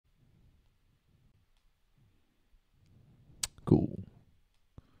Cool.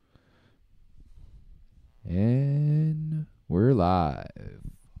 And we're live.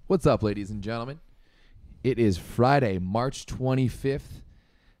 What's up, ladies and gentlemen? It is Friday, March 25th.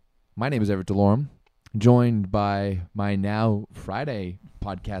 My name is Everett DeLorme, joined by my now Friday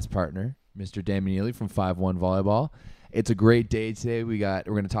podcast partner, Mr. Dan Manili from 5-1 Volleyball. It's a great day today. We're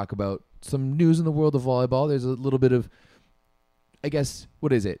going to talk about some news in the world of volleyball. There's a little bit of, I guess,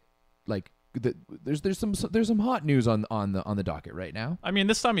 what is it? Like, there's some hot news on the docket right now. I mean,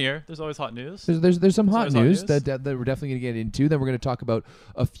 this time of year, there's always hot news. There's some hot news that we're definitely going to get into. Then we're going to talk about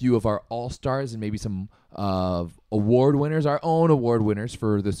a few of our all-stars and maybe some award winners, our own award winners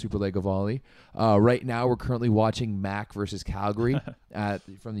for the Super League of Volley. Right now, we're currently watching Mac versus Calgary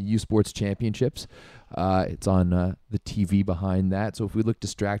from the U Sports Championships. It's on the TV behind that. So if we look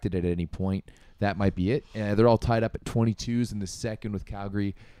distracted at any point, that might be it. They're all tied up at 22s in the second with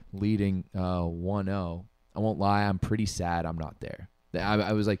Calgary leading 1-0. I won't lie, I'm pretty sad I'm not there.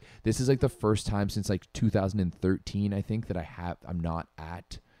 I was like, this is like the first time since like 2013, I think, that I'm not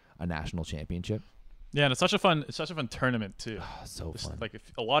at a national championship. Yeah, and it's such a fun tournament too. So fun. Like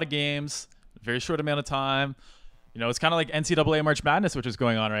a lot of games, very short amount of time. You know, it's kind of like NCAA March Madness, which is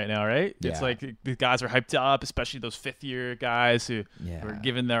going on right now, right? Yeah. It's like the guys are hyped up, especially those fifth-year guys who are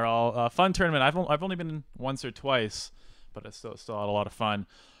given their all. Fun tournament. I've only been once or twice, but it's still had a lot of fun.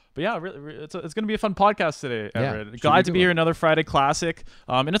 But yeah, really, it's going to be a fun podcast today, Everett. Yeah, Glad to be here, another Friday Classic.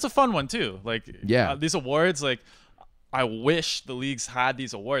 And it's a fun one too. Like, these awards, like, I wish the leagues had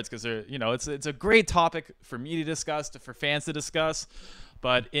these awards because they're, you know, it's a great topic for me to discuss, for fans to discuss.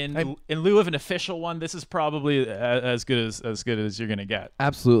 But in lieu of an official one, this is probably as good as you're gonna get.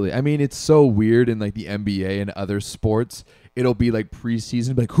 Absolutely. I mean, it's so weird in like the NBA and other sports. It'll be like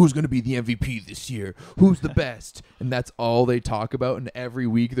preseason, like who's gonna be the MVP this year? Who's the best? And that's all they talk about. And every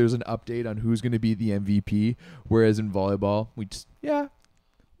week there's an update on who's gonna be the MVP. Whereas in volleyball, we just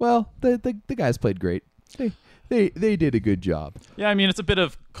the guys played great. They did a good job. Yeah, I mean, it's a bit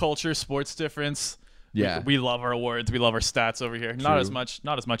of culture, sports difference. Yeah, we love our awards. We love our stats over here. True. Not as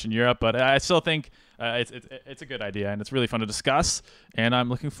much in Europe, but I still think it's a good idea, and it's really fun to discuss. And I'm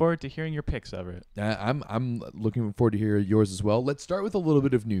looking forward to hearing your picks, Everett. I'm looking forward to hear yours as well. Let's start with a little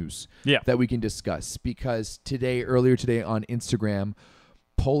bit of news that we can discuss because earlier today on Instagram,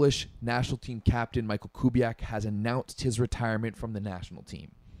 Polish national team captain Michael Kubiak has announced his retirement from the national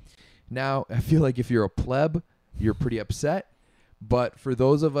team. Now, I feel like if you're a pleb, you're pretty upset, but for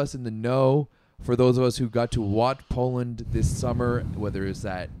those of us in the know, for those of us who got to watch Poland this summer, whether it's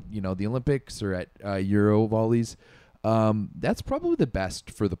at the Olympics or at Euro volleys, that's probably the best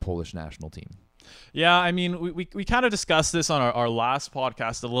for the Polish national team. Yeah, I mean, we kind of discussed this on our last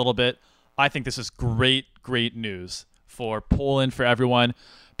podcast a little bit. I think this is great news for Poland, for everyone,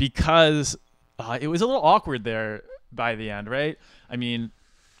 because it was a little awkward there by the end, right? I mean,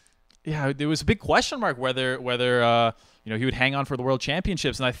 yeah, there was a big question mark whether he would hang on for the World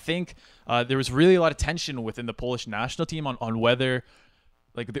Championships, and I think there was really a lot of tension within the Polish national team on whether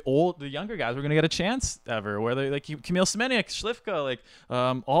like the younger guys were going to get a chance ever, whether like Kamil Semeniuk, Śliwka, like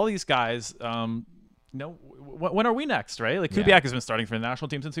all these guys. When are we next, right? Like Kubiak has been starting for the national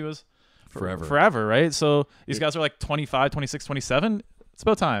team since he was forever, right? So these guys are like 25, 26, 27. It's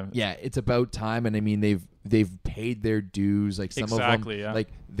about time. Yeah, it's about time, and I mean they've paid their dues. Like some of them, like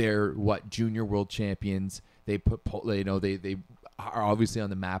they're junior world champions. They they are obviously on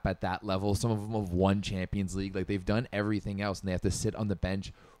the map at that level. Some of them have won Champions League. Like they've done everything else, and they have to sit on the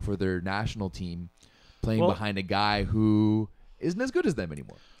bench for their national team, playing behind a guy who isn't as good as them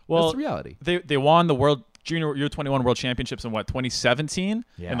anymore. Well, that's the reality. They won the World Junior U21 World Championships in 2017,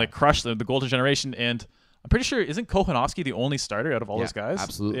 and like crushed the golden generation. And I'm pretty sure, isn't Kochanowski the only starter out of all those guys?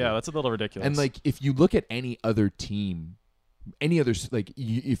 Absolutely. Yeah, that's a little ridiculous. And like, if you look at any other team,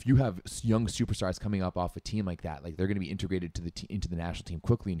 if you have young superstars coming up off a team like that, like they're going to be integrated to into the national team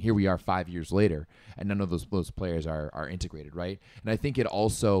quickly. And here we are 5 years later, and none of those players are integrated, right? And I think it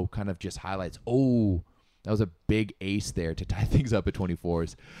also kind of just highlights, that was a big ace there to tie things up at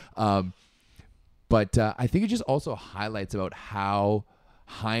 24s. But I think it just also highlights about how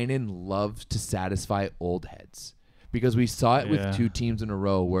Heinen loves to satisfy old heads, because we saw it with two teams in a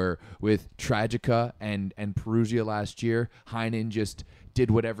row where with Tragica and Perugia last year, Heinen just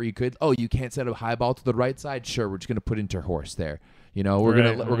did whatever he could. Oh, you can't set a high ball to the right side? Sure, we're just going to put Interhorse there.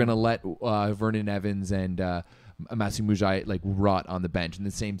 We're gonna let Vernon Evans and Matthew Mujai like rot on the bench. And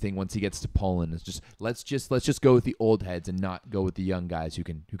the same thing once he gets to Poland. It's just let's just go with the old heads and not go with the young guys who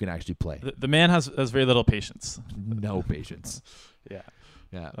can actually play. The man has very little patience. No patience. Yeah.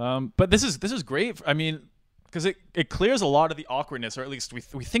 Yeah. But this is great. I mean, because it clears a lot of the awkwardness, or at least we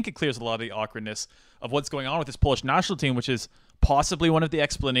think it clears a lot of the awkwardness of what's going on with this Polish national team, which is possibly one of the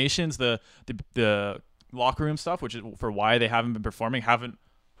explanations, the locker room stuff, which is for why they haven't been performing, haven't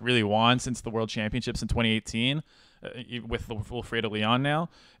really won since the World Championships in 2018 with Wilfredo Leon now.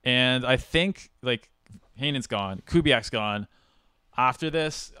 And I think like Hainen's gone, Kubiak's gone. After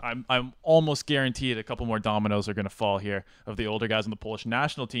this, I'm almost guaranteed a couple more dominoes are going to fall here of the older guys on the Polish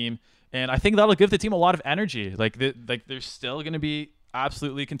national team, and I think that'll give the team a lot of energy. Like they're still going to be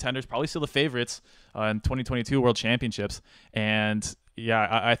absolutely contenders, probably still the favorites in 2022 World Championships. And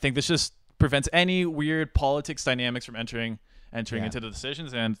yeah, I think this just prevents any weird politics dynamics from entering into the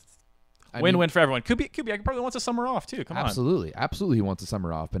decisions, and win-win for everyone. Kubiak probably wants a summer off too. Come on. Absolutely. He wants a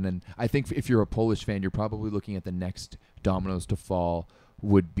summer off. And then I think if you're a Polish fan, you're probably looking at the next dominoes to fall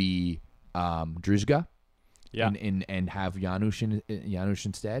would be Drzyzga, and have Janusz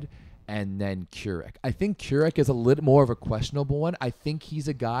instead, and then Kurek. I think Kurek is a little more of a questionable one. I think he's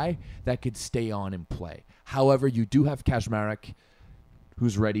a guy that could stay on and play. However, you do have Kaczmarek,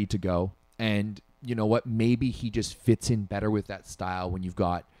 who's ready to go, and you know what? Maybe he just fits in better with that style when you've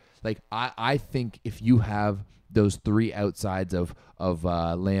got. Like, I think if you have those three outsides of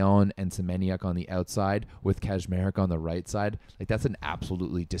Leon and Semeniuk on the outside with Kaczmarek on the right side, like that's an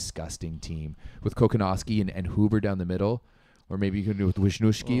absolutely disgusting team. With Kokonowski and Huber down the middle, or maybe you can do with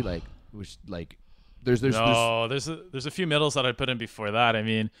Wisniewski, there's a few middles that I'd put in before that. I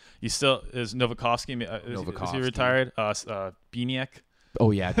mean, you still is Novakovsky. Is he retired? Biniak.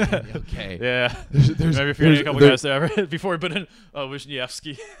 Oh yeah, okay. Yeah, maybe forgetting a couple guys there before we put in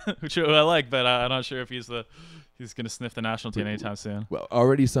Wisniewski, which I like, but I'm not sure if he's going to sniff the national team anytime soon. Well,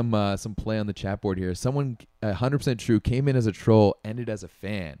 already some play on the chat board here. Someone 100% true came in as a troll, ended as a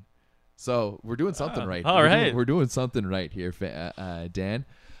fan. So we're doing something right. All right, we're doing something right here, Dan.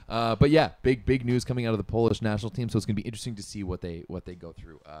 But yeah, big news coming out of the Polish national team. So it's gonna be interesting to see what they go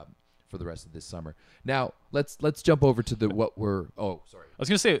through. For the rest of this summer. Now let's jump over to I was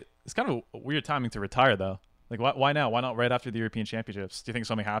gonna say it's kind of a weird timing to retire though. Like why now? Why not right after the European Championships? Do you think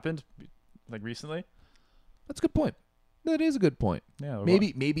something happened like recently? That's a good point. That is a good point. Yeah.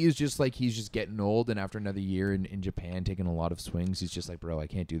 Maybe it's just like he's just getting old, and after another year in Japan taking a lot of swings, he's just like, bro, I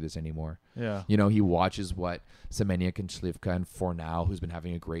can't do this anymore. Yeah. You know, he watches what Semeniuk and Śliwka and Fornal, who's been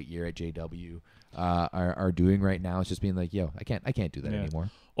having a great year at JW, are doing right now. It's just being like, yo, I can't do that anymore.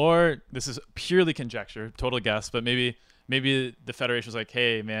 Or this is purely conjecture, total guess, but maybe the federation was like,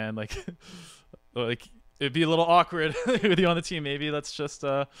 hey man, like it'd be a little awkward with you on the team. Maybe let's just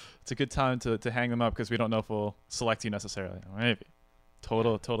it's a good time to hang them up because we don't know if we'll select you necessarily. Maybe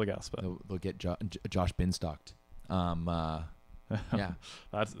total guess, but they'll get Josh Binstocked. Yeah,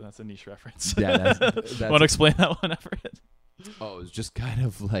 that's a niche reference. Yeah, that's want to explain that one, Everett? Oh, it was just kind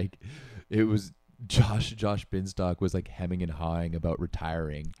of like it was. Josh Binstock was like hemming and hawing about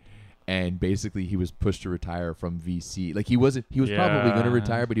retiring, and basically he was pushed to retire from VC. Like he was probably going to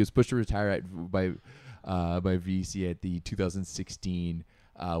retire, but he was pushed to retire by VC at the 2016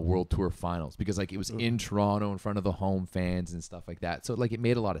 World Tour Finals because like it was in Toronto in front of the home fans and stuff like that. So like it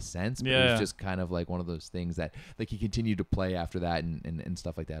made a lot of sense, but it was just kind of like one of those things that like he continued to play after that and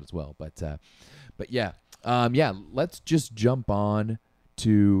stuff like that as well. But yeah, let's just jump over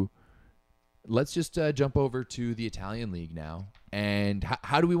to the Italian league now. And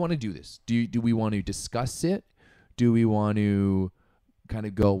how do we want to do this? Do we want to discuss it? Do we want to kind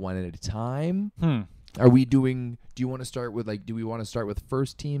of go one at a time? Do you want to start with do we want to start with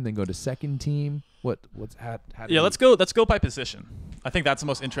first team, then go to second team? Let's go by position. I think that's the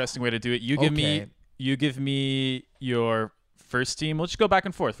most interesting way to do it. You give me your first team. Let's just go back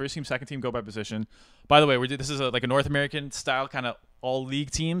and forth. First team, second team, go by position. By the way, this is like a North American style kind of all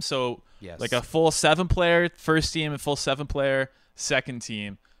league team. So like a full 7-player first team and full 7-player second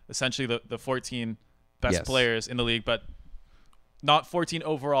team. Essentially the 14 best players in the league, but not 14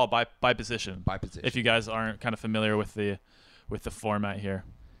 overall by position. By position. If you guys aren't kind of familiar with the format here.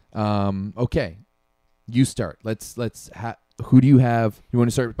 Okay. You start. Who do you have? You want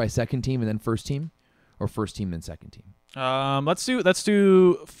to start by second team and then first team, or first team then second team? Let's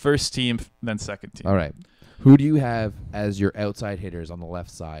do first team then second team. All right. Who do you have as your outside hitters on the left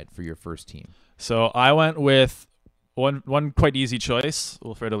side for your first team? So I went with one quite easy choice,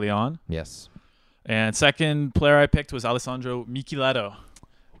 Wilfredo Leon. Yes. And second player I picked was Alessandro Micheletto.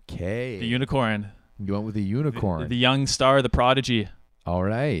 Okay. The unicorn. You went with the unicorn. The young star, the prodigy. All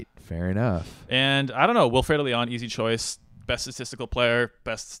right. Fair enough. And I don't know, Wilfredo Leon, easy choice. Best statistical player,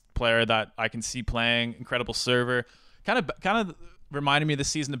 best player that I can see playing, incredible server. Kind of reminded me this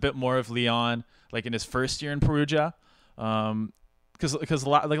season a bit more of Leon, like in his first year in Perugia. Kind because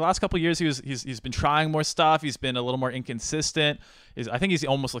like the last couple of years he's been trying more stuff. He's been a little more inconsistent. I think he's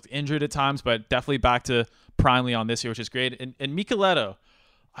almost looked injured at times, but definitely back to prime Leon this year, which is great. And Michieletto,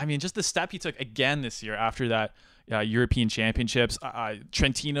 I mean, just the step he took again this year after that European Championships.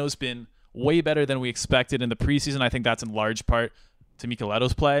 Trentino's been way better than we expected in the preseason. I think that's in large part to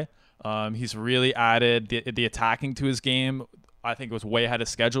Micheletto's play. He's really added the attacking to his game. I think it was way ahead of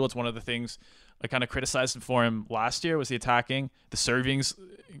schedule. It's one of the things I kind of criticized him for him last year was the attacking. The serving's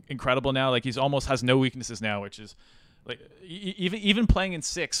incredible now. Like he's almost has no weaknesses now, which is like even playing in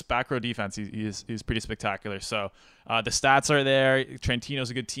 6 back row defense, he's pretty spectacular. So the stats are there.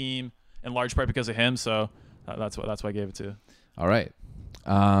 Trentino's a good team in large part because of him. So that's why I gave it to. All right.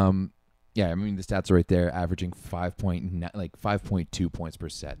 Yeah, I mean the stats are right there, averaging 5.2 points per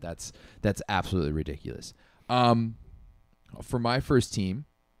set. That's absolutely ridiculous. For my first team,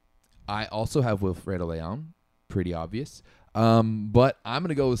 I also have Wilfredo Leon, pretty obvious. But I'm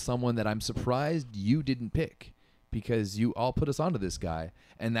gonna go with someone that I'm surprised you didn't pick because you all put us onto this guy,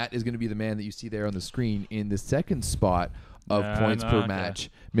 and that is gonna be the man that you see there on the screen in the second spot of points per match,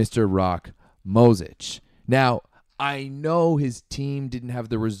 Mr. Rock Mosic. Now, I know his team didn't have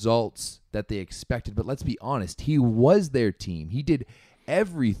the results that they expected, but let's be honest, he was their team. He did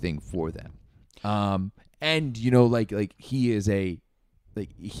everything for them. And you know, like he is a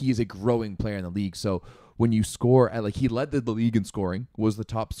growing player in the league. So when you score at he led the league in scoring, was the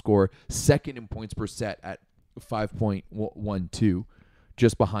top scorer, second in points per set at 5.12,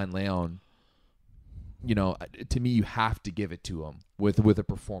 just behind Leon. You know, to me, you have to give it to him with a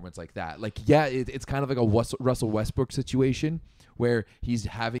performance like that. It's kind of like a Russell Westbrook situation where he's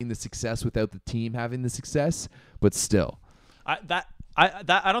having the success without the team having the success, but still. I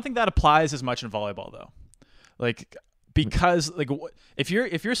don't think that applies as much in volleyball though. Because if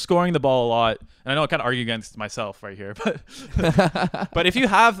you're scoring the ball a lot, and I know I kind of argue against myself right here, but but if you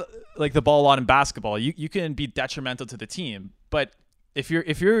have the ball a lot in basketball, you can be detrimental to the team. But if you're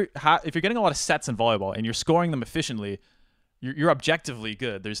getting a lot of sets in volleyball and you're scoring them efficiently, you're objectively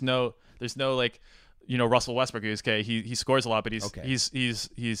good. There's no Russell Westbrook is okay. He scores a lot, but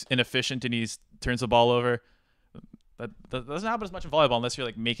he's inefficient and he turns the ball over. That doesn't happen as much in volleyball unless you're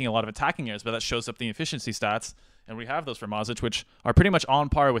making a lot of attacking errors, but that shows up the efficiency stats, and we have those for Mosic, which are pretty much on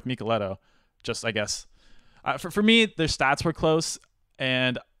par with Michieletto. Just I guess for me, their stats were close,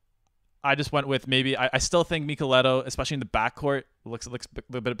 and I just went with maybe I still think Michieletto, especially in the backcourt, looks a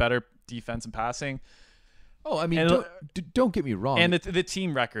little bit better defense and passing. Oh, I mean, don't get me wrong. And the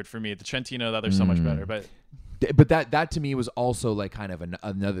team record for me, the Trentino, that they're so much better, but that to me was also kind of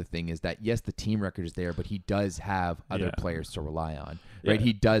another thing is that yes, the team record is there, but he does have other players to rely on, right? Yeah.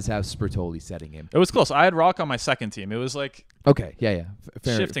 He does have Spertoli setting him. It was close. I had Rock on my second team. It was okay,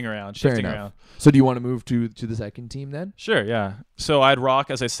 shifting around. So do you want to move to the second team then? Sure, yeah. So I had Rock,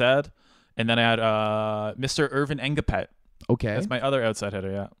 as I said, and then I had Mr. Irvin Engapet. Okay, that's my other outside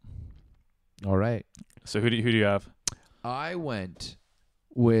hitter. Yeah. All right. So who do you have? I went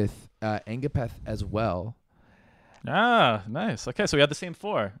with Engapeth as well. Ah, nice. Okay, so we had the same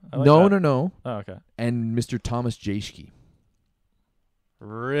 4. No. Oh, okay. And Mr. Thomas Jaeschke.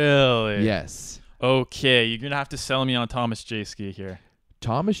 Really? Yes. Okay, you're going to have to sell me on Thomas Jaeschke here.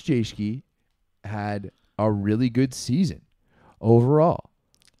 Thomas Jaeschke had a really good season overall.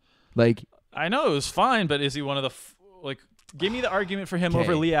 I know it was fine, but is he one of the give me the argument for him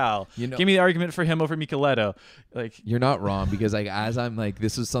over Leal. Give me the argument for him over Michieletto. You're not wrong because as I'm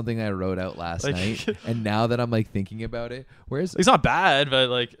this was something I wrote out last night, and now that I'm thinking about it, he's not bad,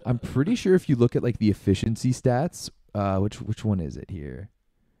 but I'm pretty sure if you look at the efficiency stats, which one is it here?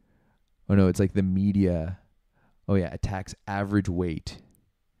 Oh no, it's the media. Oh yeah, attacks average weight.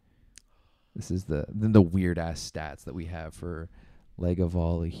 This is the weird ass stats that we have for Lega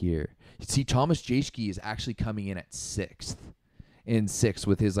volley here. See, Thomas Jaeschke is actually coming in at 6th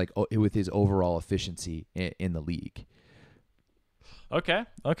with his with his overall efficiency in the league. Okay.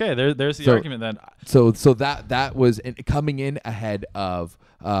 There's the argument then. So that was coming in ahead of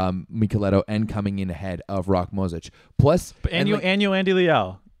Michieletto and coming in ahead of Rock Mosic. Plus, and Andy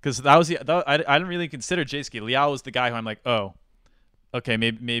Leal, because that was I didn't really consider Jaeschke. Leal was the guy who I'm oh. Okay,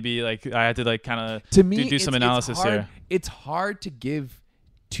 maybe I had to kind of do some analysis here. It's hard to give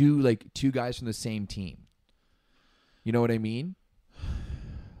two guys from the same team. You know what I mean?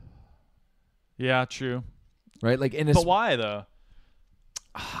 Yeah, true. Right? But why though?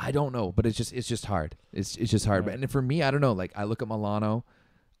 I don't know, but it's just hard. It's just hard. Right. But for me, I don't know. I look at Milano.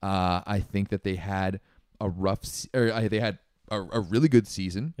 I think that they had a really good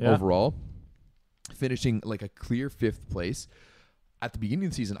season overall, finishing a clear 5th place. At the beginning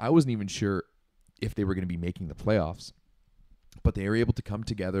of the season, I wasn't even sure if they were going to be making the playoffs. but they were able to come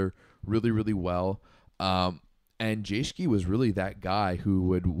together really, really well. And Jaeschke was really that guy who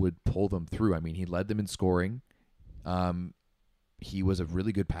would pull them through. I mean, he led them in scoring. He was a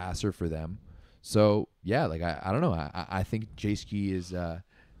really good passer for them. So yeah, like I don't know. I think Jaeschke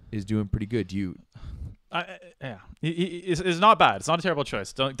is doing pretty good. Do you? Yeah, it's not bad. It's not a terrible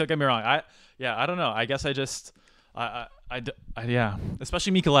choice. Don't get me wrong. I don't know. I guess yeah,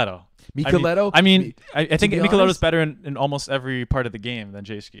 especially Micheletto. Micheletto. I think Micheletto's better in almost every part of the game than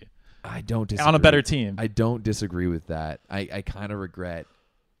Jaeschke. I don't disagree. On a better team. I don't disagree with that. I kind of regret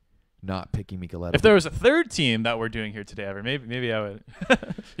not picking Micheletto. If there was a third team that we're doing here today, maybe I would.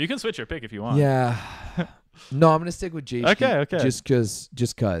 You can switch your pick if you want. Yeah. No, I'm gonna stick with Jaeschke. Okay.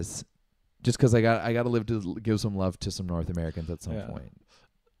 Just cause I got to live to give some love to some North Americans at some point.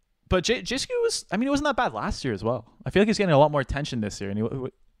 But Jaeschke was. I mean, it wasn't that bad last year as well. I feel like he's getting a lot more attention this year, and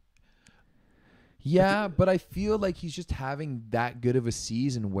yeah, but I feel like he's just having that good of a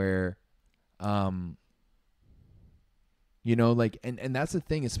season where, you know, like, and that's the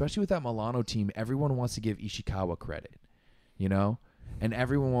thing, especially with that Milano team, everyone wants to give Ishikawa credit, you know, and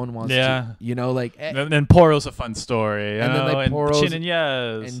everyone wants to, you know, like, and then Poro's a fun story, and then like Poro's and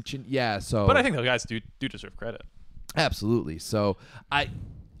Chiniyaz. So, but I think those guys do deserve credit. Absolutely. So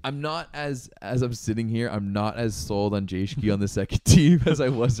I'm not as I'm sitting here, I'm not as sold on Jaeschke on the second team as I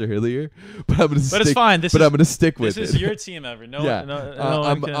was earlier. But I'm gonna it's fine. I'm gonna stick with it. This is your team, Ever.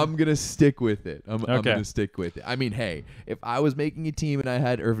 I'm gonna stick with it. I'm gonna stick with it. I mean, hey, if I was making a team and I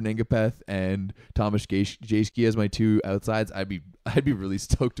had Irvin Engapeth and Thomas Jaeschke as my two outsides, I'd be really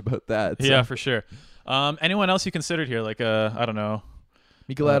stoked about that. So. Yeah, for sure. Anyone else you considered here? Like I don't know.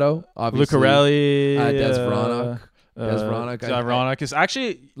 Micheletto, obviously. Lucarelli, Des Vronok. Vronok is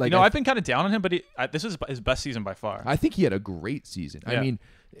actually, like, I've been kind of down on him, but this is his best season by far. I think he had a great season. Yeah. I mean,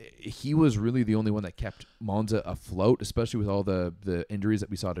 he was really the only one that kept Monza afloat, especially with all the injuries that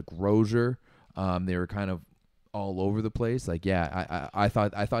we saw to Grosjean. They were kind of all over the place. Like, yeah, I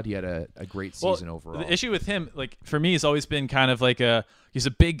thought he had a great season overall. The issue with him, like, for me, has always been kind of like he's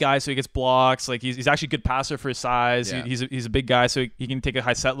a big guy, so he gets blocks. Like, he's actually a good passer for his size. Yeah. He's a big guy, so he can take a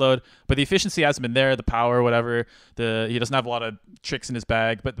high set load. But the efficiency hasn't been there, the power, whatever. He doesn't have a lot of tricks in his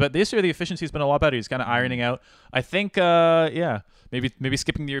bag. But this year, the efficiency's been a lot better. He's kind of ironing out. I think, maybe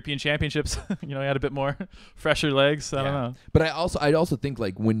skipping the European Championships. He had a bit more fresher legs. I don't know. But I also think,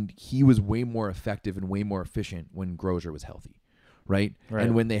 like, when he was way more effective and way more efficient when Grosjean was healthy. Right?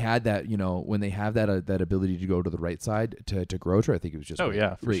 And when they had that, when they have that ability to go to the right side to Grosjean, I think it was just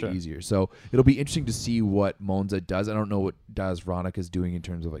way easier. So it'll be interesting to see what Monza does. I don't know what Des Vronok is doing in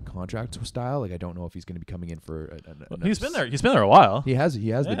terms of like contract style. Like, I don't know if he's going to be coming in for. He's been there. He's been there a while. He has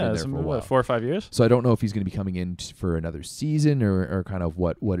been in there for a while, 4 or 5 years. So I don't know if he's going to be coming in for another season or kind of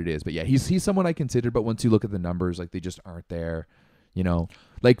what it is. But yeah, he's someone I considered. But once you look at the numbers, like, they just aren't there.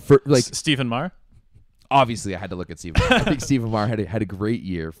 Like Stephen Marr. Obviously, I had to look at Stephen Marr. I think Stephen Marr had a great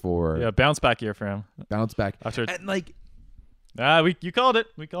year for bounce back year for him. Bounce back after, and like, you called it.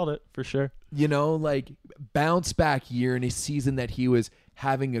 We called it for sure. Like, bounce back year in a season that he was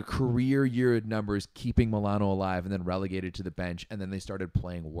having a career year of numbers, keeping Milano alive, and then relegated to the bench, and then they started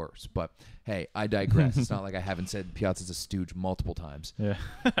playing worse. But hey, I digress. It's not like I haven't said Piazza's a stooge multiple times. Yeah.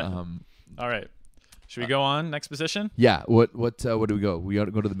 All right. Should we go on next position? Yeah. What do we go? We ought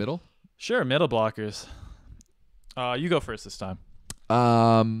to go to the middle. Sure, middle blockers. You go first this time.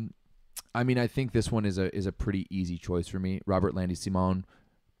 I mean, I think this one is a pretty easy choice for me. Robert Landi Simon,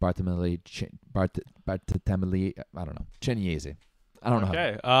 Bartolomei, I don't know, Chiniyaz. I don't know.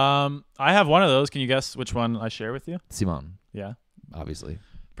 Okay. I have one of those. Can you guess which one I share with you? Simon. Yeah. Obviously.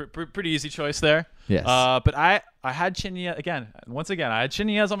 Pretty easy choice there. Yes. But I had Chiniyaz again. Once again, I had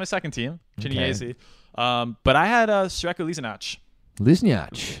Chiniyaz on my second team. Chiniyaz. Okay. But I had Sreko Lizinac.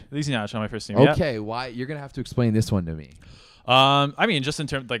 Lizinac on my first team. Okay, why? You're gonna have to explain this one to me. I mean, just in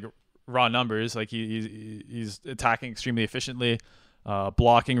terms like raw numbers, like he's attacking extremely efficiently,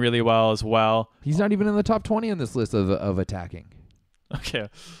 blocking really well as well. He's not even in the top 20 on this list of attacking. Okay,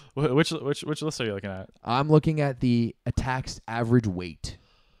 which list are you looking at? I'm looking at the attacks average weight.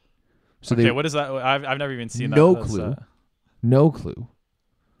 So what is that? I've never even seen that. No clue.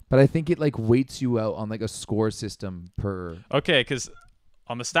 But I think it like weights you out on like a score system per. Okay, because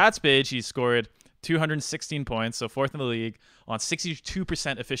on the stats page, he scored 216 points, so fourth in the league on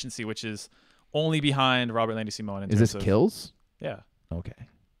 62% efficiency, which is only behind Robert Landi Simon. Is this kills? Yeah. Okay.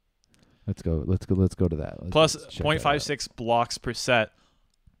 Let's go to that. Plus 0.56 blocks per set,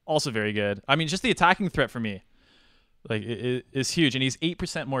 also very good. I mean, just the attacking threat for me, like, it is huge, and he's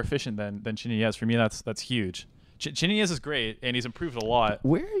 8% more efficient than Chiniyaz. For me, that's huge. Chinese is great, and he's improved a lot.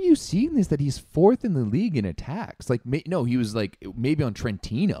 Where are you seeing this? That he's 4th in the league in attacks? Like, no, he was like maybe on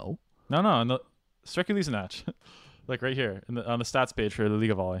Trentino. No, on the Strictly Lizenach. Like right here on the stats page for the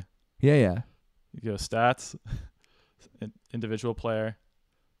Liga Volley. Yeah. You go stats, individual player,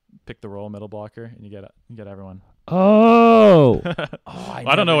 pick the role, middle blocker, and you get everyone. Oh,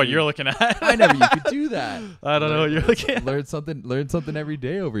 I don't know what you're looking at. I never you could do that. I don't know what you're looking at. Learn something every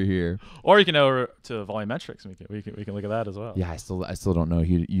day over here. Or you can go over to volumetrics and we can look at that as well. Yeah, I still don't know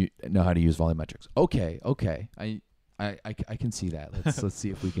you know how to use volumetrics. Okay. I can see that. Let's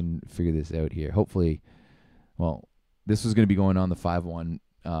see if we can figure this out here. Hopefully, well, this was going to be going on the 5-1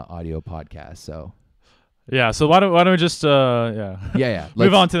 audio podcast, so. Yeah, so why don't we just yeah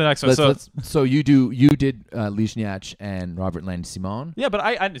move on to the next one. So you did Lizenach and Robert Land-Simon. Yeah, but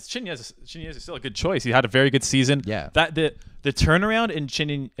Chinese is still a good choice. He had a very good season. Yeah, that the turnaround in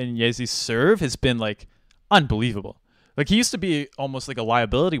Chinyezi's serve has been like unbelievable. Like he used to be almost like a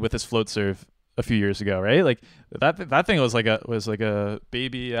liability with his float serve a few years ago, right? Like that thing was like a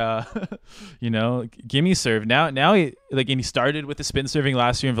baby, gimme serve. Now he started with the spin serving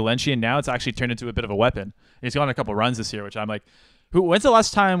last year in Valencia, and now it's actually turned into a bit of a weapon. And he's gone a couple runs this year, which I'm like, when's the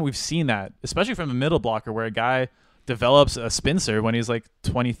last time we've seen that, especially from a middle blocker, where a guy develops a spin serve when he's like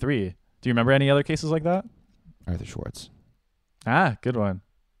 23? Do you remember any other cases like that? Arthur Schwartz. Good one.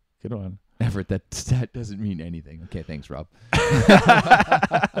 Everett, that doesn't mean anything. Okay, thanks, Rob.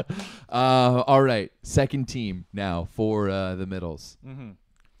 All right, second team now for the middles. Mm-hmm.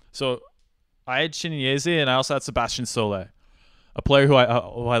 So I had Chinyeze, and I also had Sebastian Sole, a player who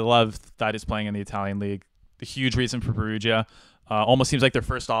I love that is playing in the Italian league. The huge reason for Perugia. Almost seems like their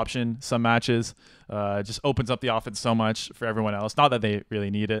first option some matches. Just opens up the offense so much for everyone else. Not that they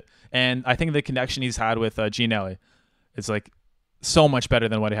really need it. And I think the connection he's had with Gianelli is like so much better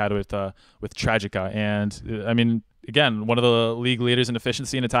than what he had with Tragica. And I mean, again, one of the league leaders in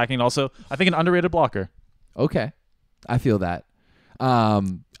efficiency and attacking, and also I think an underrated blocker. Okay, I feel that.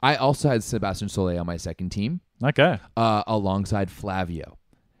 I also had Sebastian Sole on my second team. Okay, alongside Flavio,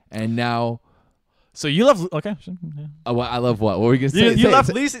 and now. So you love okay? Yeah. I love what? What were we gonna say? You left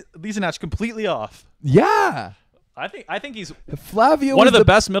Lizenach completely off. Yeah. I think he's Flavio, one of the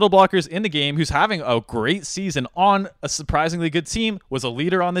best middle blockers in the game, who's having a great season on a surprisingly good team, was a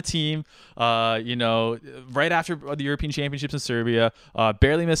leader on the team, right after the European Championships in Serbia,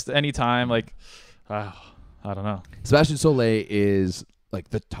 barely missed any time. Like, I don't know. Sebastian Sole is like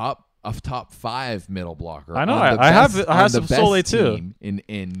the top 5 middle blocker. I know. I have some Sole too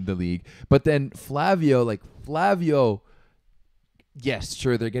in the league. But then Flavio, yes,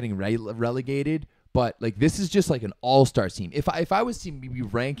 sure, they're getting relegated. But like this is just like an all-star team. If I was to be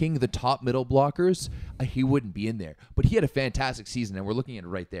ranking the top middle blockers, he wouldn't be in there. But he had a fantastic season, and we're looking at it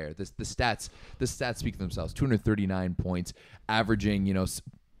right there. The stats speak for themselves. 239 points, averaging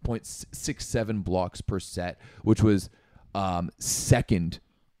 0.67 blocks per set, which was second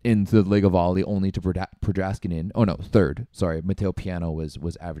in the Liga Volley, only to Projaskinin. Oh no, third. Sorry, Matteo Piano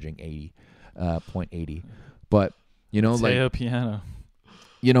was averaging 80.80. But Matteo Piano.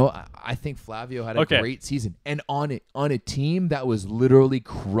 I think Flavio had a great season, and on a team that was literally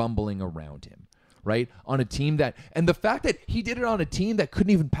crumbling around him, right? On a team and the fact that he did it on a team that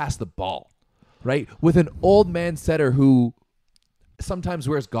couldn't even pass the ball, right? With an old man setter who sometimes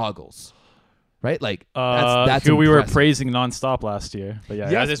wears goggles, right? Like that's who we were impressive. praising nonstop last year, but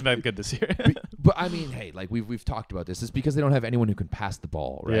yeah, that has been good this year. but I mean, hey, like we've talked about this. It's because they don't have anyone who can pass the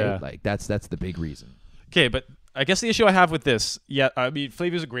ball, right? Yeah. Like that's the big reason. Okay, but I guess the issue I have with this, I mean,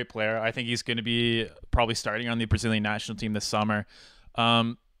 Flavio's a great player. I think he's going to be probably starting on the Brazilian national team this summer.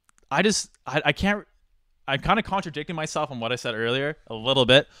 I can't. I'm kind of contradicting myself on what I said earlier a little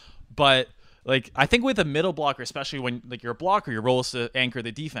bit, but like I think with a middle blocker, especially when like you're a blocker, your role is to anchor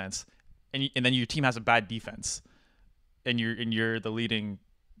the defense, and then your team has a bad defense, and you're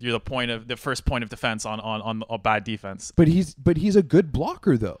the first point of defense on a bad defense. But he's a good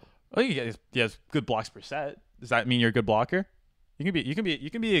blocker though. Oh, he has good blocks per set. Does that mean you're a good blocker? You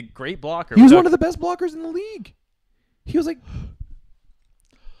can be a great blocker. He was one of the best blockers in the league. He was like,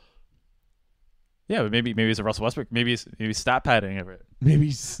 yeah, but maybe he's a Russell Westbrook. Maybe he's stat padding over it. Maybe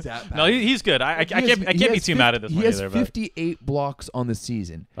he's stat padding. No, he's good. I can't be too mad at this one either. He has 58 blocks on the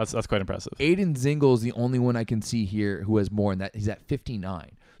season. That's quite impressive. Aiden Zingle is the only one I can see here who has more, and that he's at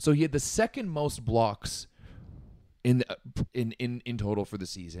 59. So he had the second most blocks in total for the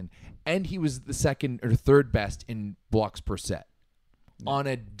season, and he was the second or third best in blocks per set on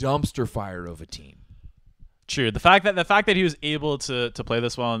a dumpster fire of a team. True. The fact that he was able to play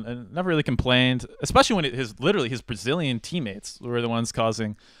this well and never really complained, especially when his Brazilian teammates were the ones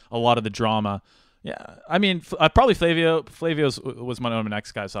causing a lot of the drama. Yeah, I mean, probably Flavio. Flavio's was one of my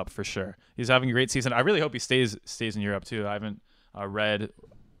next guys up for sure. He's having a great season. I really hope he stays in Europe too. I haven't read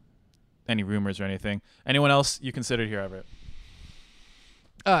any rumors or anything. Anyone else you considered here, Everett?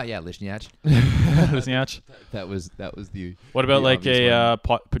 Yeah, Lishniach. Lishniach? That was the. What about the like obvious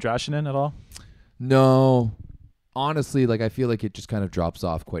one. Petrashinen at all? No, honestly, like I feel like it just kind of drops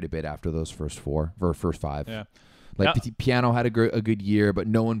off quite a bit after those first five. Yeah. Like Yeah. Piano had a good year, but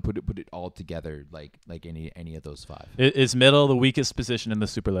no one put it all together like any of those five. Is middle the weakest position in the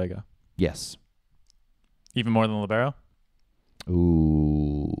Superliga? Yes. Even more than libero?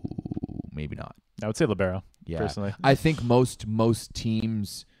 Ooh, maybe not. I would say libero. Yeah. Personally, I think most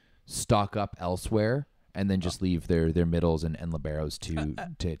teams stock up elsewhere and then just leave their middles and liberos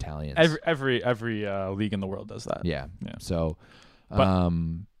to Italians. every league in the world does that. Yeah. Yeah. So, But-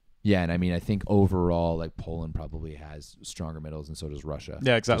 yeah, and I mean, I think overall, like Poland probably has stronger middles, and so does Russia.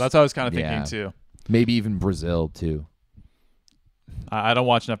 Yeah, exactly. Just- That's what I was kind of thinking yeah. too. Maybe even Brazil too. I don't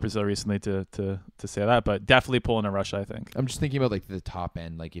watch enough Brazil recently to say that, but definitely Poland and Russia, I think. I'm just thinking about like the top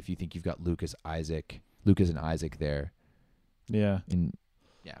end. Like if you think you've got Lucas and Isaac there, Yeah.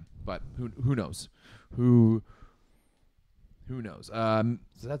 yeah. But who knows? Who knows? So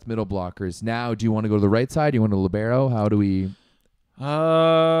that's middle blockers. Now, do you want to go to the right side? Do you want to libero? How do we?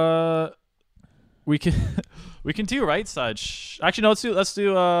 We can we can do right side. Actually, no. Let's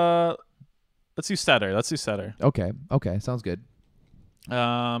do setter. Let's do setter. Okay, sounds good.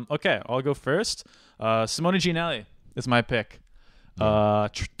 Okay, I'll go first. Simone Giannelli is my pick. Yeah.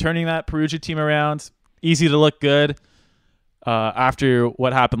 Turning that Perugia team around, easy to look good. After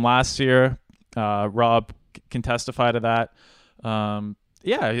what happened last year, Rob can testify to that.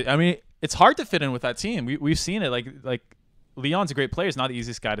 Yeah, I mean, it's hard to fit in with that team. We've seen it. Like Leon's a great player. He's not the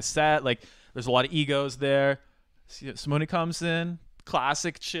easiest guy to set. Like there's a lot of egos there. Simone comes in,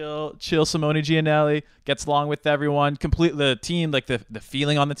 classic chill Simone Giannelli, gets along with everyone. Complete the team, like the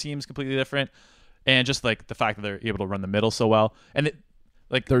feeling on the team is completely different, and just like the fact that they're able to run the middle so well, and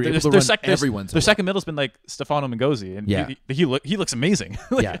They're able to run everyone so their second middle's been like Stefano Mengozzi, and Yeah. he looks amazing.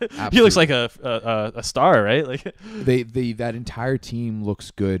 Like, Yeah, he looks absolutely. like a star, right? Like They that entire team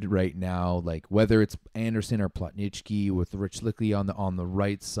looks good right now. Like whether it's Anderson or Plotnicki with Rich Lickley on the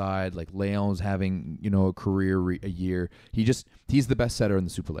right side, like Leon's having a career a year. He's the best setter in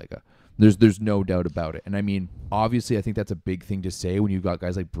the Superliga. There's no doubt about it. And I mean, obviously, I think that's a big thing to say when you've got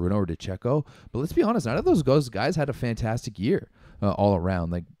guys like Bruno or DeCecco. But let's be honest, none of those guys had a fantastic year all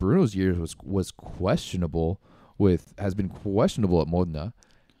around. Like Bruno's year was questionable has been questionable at Modena.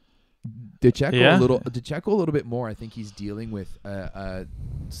 DeCecco a little bit more. I think he's dealing with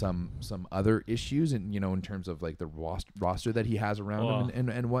some other issues, and in terms of like the roster that he has around him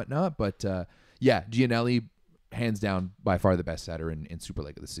and whatnot. But yeah, Giannelli, hands down, by far the best setter in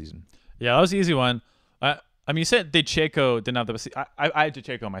Superliga this season. yeah, that was the easy one. I mean, you said DeCecco didn't have the best. I had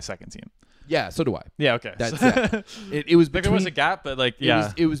DeCecco on my second team. Yeah, so do I. Yeah, okay. That's it was There between, was a gap, but like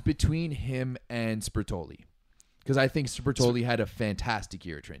yeah, it was between him and Spertoli, because I think Spertoli had a fantastic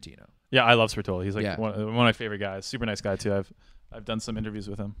year at Trentino. yeah, I love Spertoli. He's like Yeah. one of my favorite guys. Super nice guy too. I've done some interviews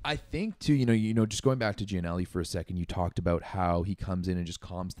with him. I think too, just going back to Giannelli for a second, you talked about how he comes in and just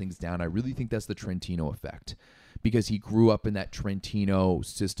calms things down. I really think that's the Trentino effect, because he grew up in that Trentino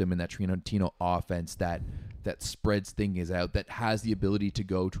system and that Trentino offense that spreads things out, that has the ability to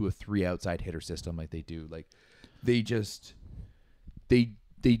go to a 3 outside hitter system like they do. Like they just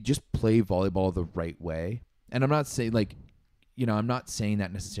play volleyball the right way. And I'm not saying I'm not saying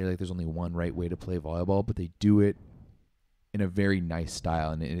that necessarily like there's only one right way to play volleyball, but they do it in a very nice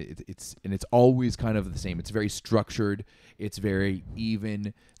style, and it's always kind of the same. It's very structured. It's very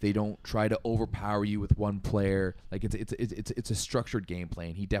even. They don't try to overpower you with one player. Like it's a structured game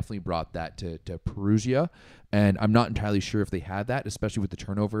plan. He definitely brought that to Perugia, and I'm not entirely sure if they had that, especially with the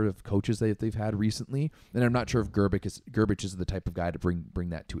turnover of coaches that they've had recently. And I'm not sure if Gerbic is the type of guy to bring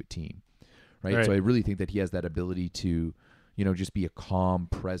that to a team, right? So I really think that he has that ability to just be a calm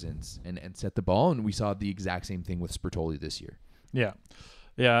presence and set the ball. And we saw the exact same thing with Spertoli this year. Yeah.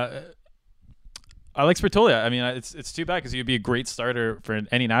 Yeah. I like Spertoli. I mean, it's too bad because he'd be a great starter for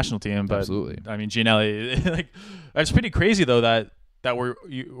any national team. But Absolutely. I mean, Giannelli, like, it's pretty crazy though that we're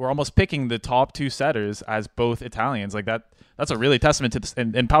almost picking the top two setters as both Italians. Like that's a really testament to this.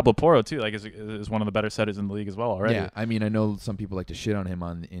 And Pablo Porro too, like is one of the better setters in the league as well already. Yeah, I mean, I know some people like to shit on him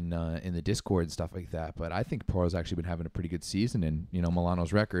in the Discord and stuff like that, but I think Porro's actually been having a pretty good season, and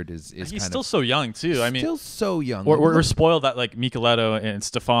Milano's record is He's kind still of so young too. I mean, still so young. we're spoiled that like Micheletto and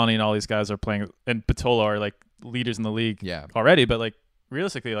Stefani and all these guys are playing, and Patola are like leaders in the league Yeah. already. But like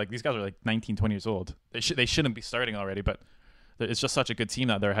realistically, like these guys are like 19, 20 years old. They shouldn't be starting already, but it's just such a good team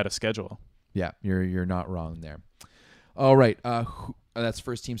that they're ahead of schedule. Yeah, you're not wrong there. All right. That's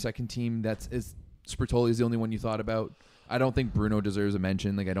first team, second team. Is Spertoli is the only one you thought about? I don't think Bruno deserves a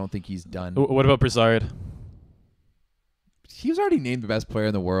mention. Like, I don't think he's done. What about Broussard? He was already named the best player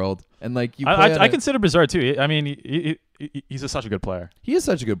in the world, and like I consider Broussard too. I mean, he's such a good player. He is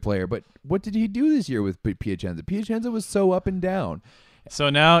such a good player, but what did he do this year with Piacenza? Piacenza was so up and down. So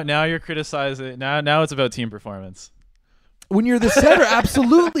now you're criticizing. Now it's about team performance. When you're the setter,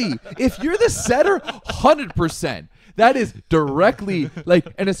 absolutely. If you're the setter, 100%. That is directly like,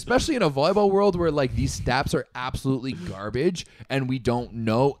 and especially in a volleyball world where like these stats are absolutely garbage and we don't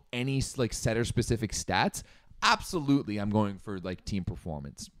know any like setter specific stats. Absolutely, I'm going for like team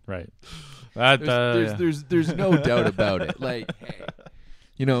performance. Right. There's no doubt about it. Like, hey,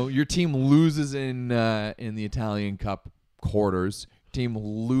 your team loses in the Italian Cup quarters. Team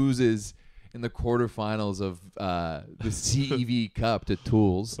loses in the quarterfinals of the CEV Cup to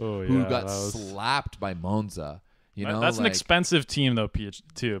Toulouse, who got slapped by Monza. That's an expensive team though,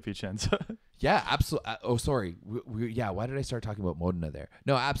 Piacenza. Yeah, absolutely. Oh, sorry. Why did I start talking about Modena there?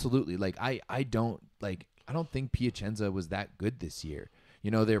 No, absolutely. Like I don't think Piacenza was that good this year.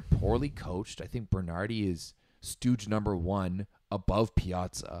 They're poorly coached. I think Bernardi is stooge number 1 above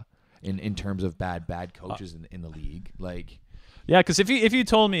Piazza in terms of bad coaches in the league. Like, yeah, because if you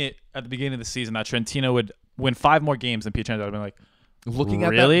told me at the beginning of the season that Trentino would win 5 more games than Piacenza, I'd have been like, looking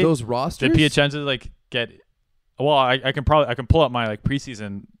really? at those rosters, did Piacenza like get? Well, I can pull up my like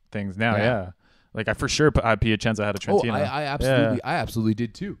preseason things now. Yeah. Like I for sure Piacenza had a Trentino. I absolutely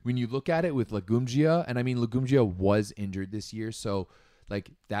did too. When you look at it with Lagumgia, and I mean Lagumgia was injured this year, so like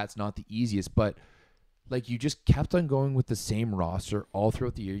that's not the easiest, but like you just kept on going with the same roster all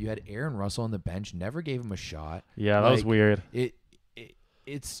throughout the year. You had Aaron Russell on the bench, never gave him a shot. Yeah, that was weird.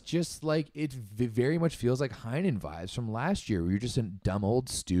 It's just like it very much feels like Heinen vibes from last year, where you're just a dumb old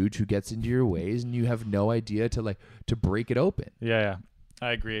stooge who gets into your ways and you have no idea to break it open. Yeah,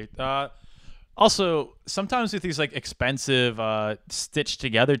 I agree. Also, sometimes with these like expensive stitched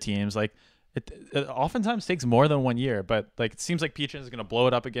together teams, like it oftentimes takes more than 1 year. But like it seems like Piacenza is going to blow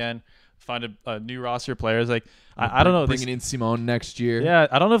it up again, find a new roster of players. Like I don't know, bringing in Simone next year. Yeah,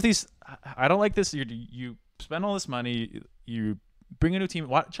 I don't know if these. I don't like this. You spend all this money, you bring a new team.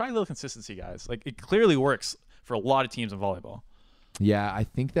 Try a little consistency, guys. Like it clearly works for a lot of teams in volleyball. Yeah, I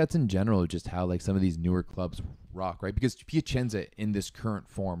think that's in general just how like some of these newer clubs rock, right? Because Piacenza in this current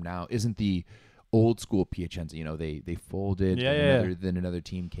form now isn't the old school Piacenza. They folded, then another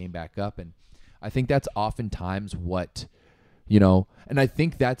team came back up, and I think that's oftentimes what and I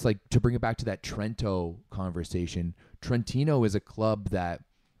think that's like, to bring it back to that Trento conversation. Trentino is a club that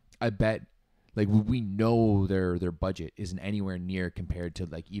I bet like we know their budget isn't anywhere near compared to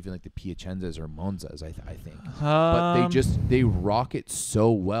like even like the Piacenzas or Monzas. I think, but they rock it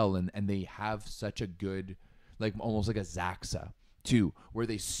so well, and they have such a good, like almost like a Zaxa too, where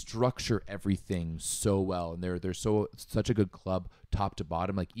they structure everything so well, and they're such a good club top to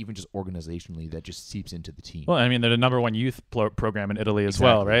bottom, like even just organizationally that just seeps into the team. Well, I mean they're the number 1 youth program in Italy as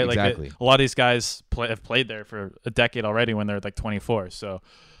well, right? Like exactly. A lot of these guys have played there for a decade already when they're like 24. So.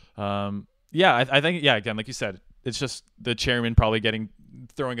 Yeah, I think, again, like you said, it's just the chairman probably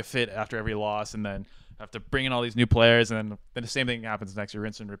throwing a fit after every loss, and then have to bring in all these new players, and then the same thing happens next year,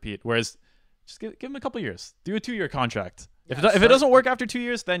 rinse and repeat. Whereas just give them a couple years. Do a 2-year contract. If it doesn't work after 2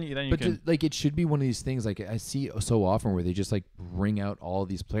 years, then you can. Like it should be one of these things like I see so often where they just like bring out all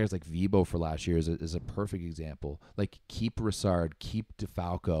these players, like Vibo for last year is a perfect example. Like keep Rissard, keep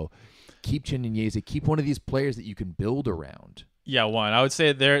DeFalco, keep Chinyeze, keep one of these players that you can build around. Yeah, I would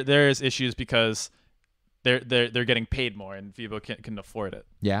say there's issues because they're getting paid more, and Vibo can afford it.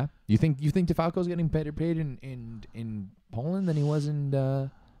 Yeah, you think DeFalco's getting better paid in Poland than he was in?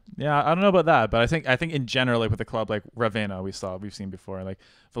 Yeah, I don't know about that, but I think in general, like with a club like Ravenna, we've seen before, like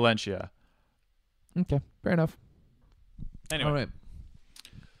Valencia. Okay, fair enough. Anyway,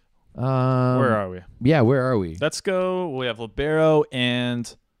 all right. Where are we? Yeah, where are we? Let's go. We have libero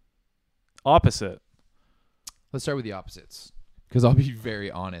and opposite. Let's start with the opposites. Because I'll be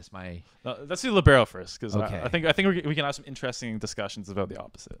very honest, let's do libero first, because okay. I think we can have some interesting discussions about the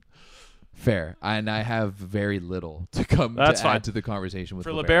opposite. Fair, and I have very little to add to the conversation with.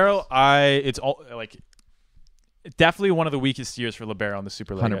 For libero, it's all like definitely one of the weakest years for libero in the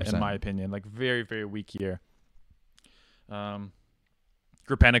Superliga, 100%. In my opinion. Like very, very weak year.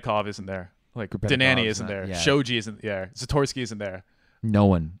 Grupenikov isn't there. Like Dinani isn't there. Yeah. Shoji isn't there. Zatorsky isn't there. No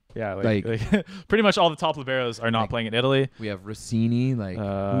one. Yeah, like pretty much all the top liberos are not playing in Italy. We have Rossini. Like,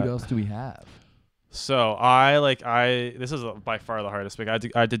 who else do we have? So this is by far the hardest pick. I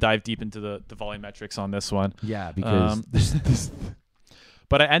had to dive deep into the volumetrics on this one. Yeah, because this.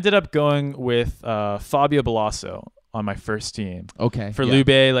 But I ended up going with Fabio Balasso on my first team. Okay. For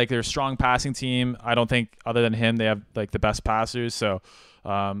Lube, like they're a strong passing team. I don't think other than him they have like the best passers. So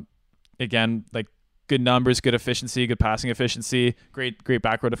again, like good numbers, good efficiency, good passing efficiency, great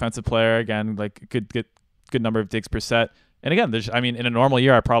back row defensive player. Again, like good number of digs per set. And again, in a normal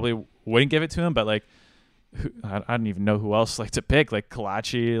year I probably wouldn't give it to him, but like I don't even know who else like to pick. Like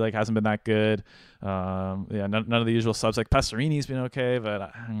Kalachi like hasn't been that good. None of the usual subs. Like Passerini's been okay, but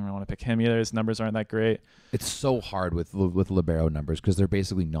I don't even want to pick him either. His numbers aren't that great. It's so hard with libero numbers because they're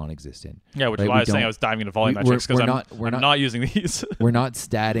basically non-existent. Yeah, which is why I was saying I was diving into volumetrics because I'm not using these. We're not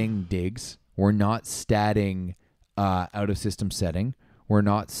statting digs. We're not statting out of system setting. We're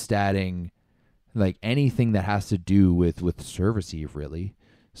not statting like anything that has to do with serve receive really.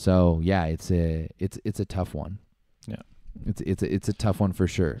 So yeah, it's a tough one. Yeah, it's a tough one for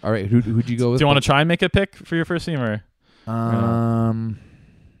sure. All right, who'd you go with? Do you want to try and make a pick for your first team or?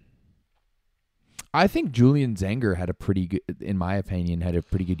 I think Julian Zenger had a pretty good, in my opinion, had a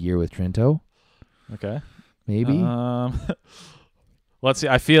pretty good year with Trento. Okay, maybe. Let's see.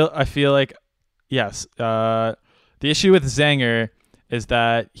 I feel like yes. The issue with Zenger is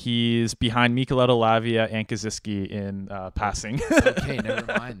that he's behind Micheletto Lavia and Kaziski in passing. Okay, never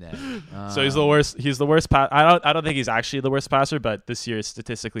mind then. So he's the worst. He's the worst. I don't think he's actually the worst passer, but this year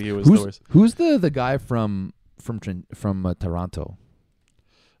statistically he was the worst. Who's the guy from Toronto?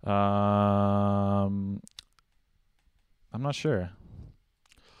 I'm not sure.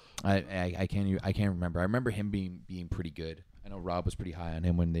 I can't remember. I remember him being pretty good. I know Rob was pretty high on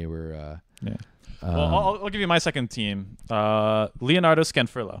him when they were. Yeah. Well, I'll give you my second team. Leonardo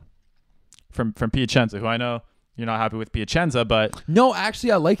Scanfrilla from Piacenza, who I know you're not happy with Piacenza, but no,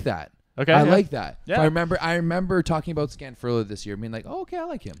 actually I like that. Okay, I like that. Yeah, so I remember talking about Scanfrilla this year, being like, oh, okay, I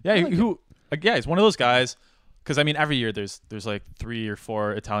like him. Yeah, he's one of those guys. Because I mean, every year there's like 3 or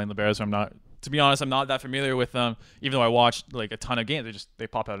 4 Italian liberos. So to be honest, I'm not that familiar with them. Even though I watched like a ton of games, they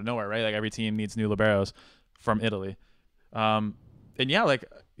pop out of nowhere, right? Like every team needs new liberos from Italy. And yeah, like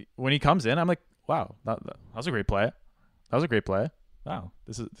when he comes in, I'm like, wow, that was a great play. That was a great play. Wow,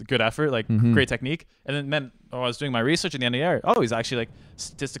 this is a good effort, like great technique. And then I was doing my research in the end of the year. Oh, he's actually like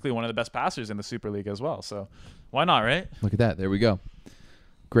statistically one of the best passers in the Super League as well. So why not, right? Look at that. There we go.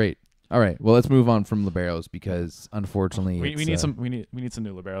 Great. All right. Well, let's move on from liberos because unfortunately we need some new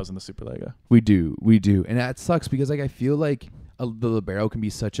liberos in the Superliga. We do, and that sucks because like I feel like the libero can be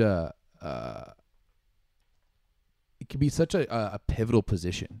such a pivotal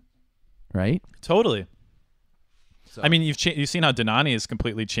position, right? Totally. So. I mean, you've seen how Donani has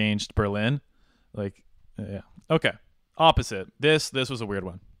completely changed Berlin, like yeah. Okay, opposite. This was a weird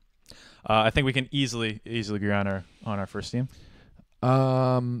one. I think we can easily agree on our first team.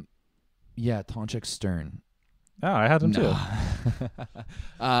 Yeah, Tonchek Stern. Oh, I had him too.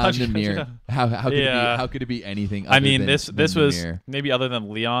 Namir. How could it be anything? Other than this was Namir. Maybe other than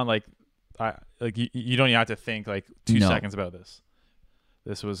Leon. Like, you don't even have to think like 2 seconds about this.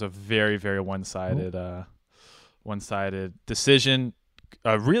 This was a very very one-sided decision.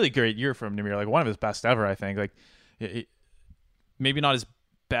 A really great year from Namir. Like one of his best ever, I think. Like, maybe not his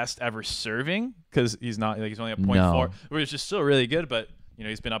best ever serving because he's only at 0.4, which is still really good, but.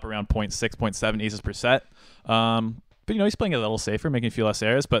 He's been up around 0.6, 0.7 aces per set. But, he's playing a little safer, making a few less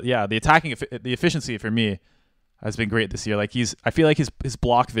errors. But, yeah, the efficiency for me has been great this year. Like, I feel like his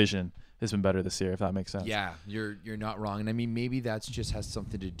block vision has been better this year, if that makes sense. Yeah, you're not wrong. And, I mean, maybe that's just has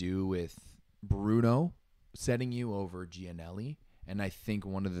something to do with Bruno setting you over Gianelli. And I think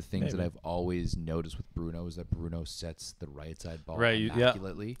one of the things that I've always noticed with Bruno is that Bruno sets the right side ball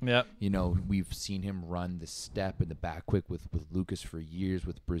immaculately. Yeah. We've seen him run the step and the back quick with Lucas for years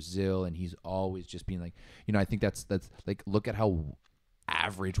with Brazil, and he's always just been like, I think that's like look at how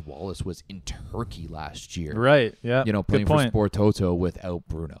average Wallace was in Turkey last year. Right. Yeah. Playing for Sport Toto without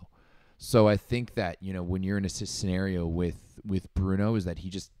Bruno. So I think that when you're in a scenario with Bruno is that he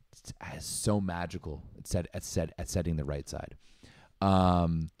just is so magical at setting the right side.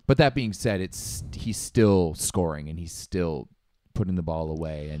 But that being said, he's still scoring and he's still putting the ball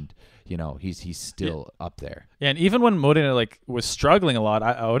away, and he's still up there. Yeah, and even when Modena was struggling a lot,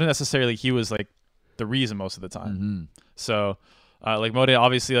 I wouldn't necessarily he was the reason most of the time. Mm-hmm. So Modena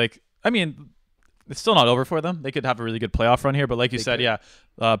obviously it's still not over for them. They could have a really good playoff run here, but like you said,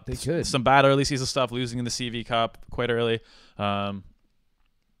 they could. Some bad early season stuff, losing in the CV Cup quite early. But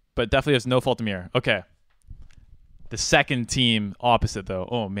definitely has no fault to Mir. Okay. The second team opposite, though.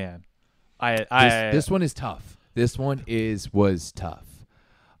 Oh man, this one is tough. This one was tough,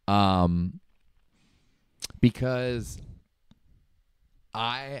 because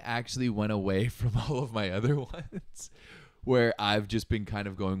I actually went away from all of my other ones where I've just been kind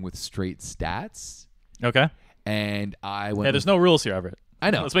of going with straight stats, Okay. and I went. Yeah, there's no rules here, Everett. I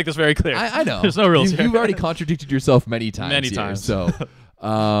know. Let's make this very clear. I know. There's no rules here. You've already contradicted yourself many times. Many here, times. So,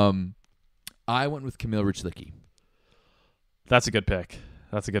 I went with Kamil Rychlicki. That's a good pick.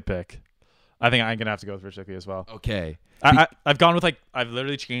 That's a good pick. I think I'm gonna have to go with Rychlicki as well. Okay. I've gone with I've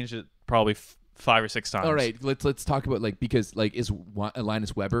literally changed it probably 5 or 6 times. All right. Let's talk about because is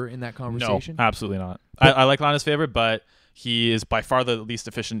Linus Weber in that conversation? No, absolutely not. I like Linus Weber, but he is by far the least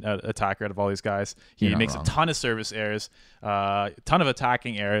efficient attacker out of all these guys. He You're not makes wrong. a ton of service errors, a ton of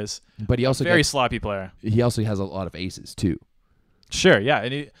attacking errors. But he also Very sloppy player. he also has a lot of aces too. Sure, yeah,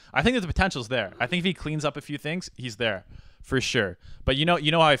 and I think that the potential's there. I think if he cleans up a few things, he's there for sure. But you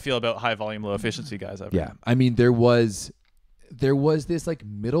know how I feel about high volume, low efficiency guys. Everett. Yeah. I mean, there was this like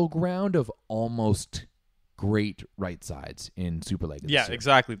middle ground of almost great right sides in Super League. Yeah,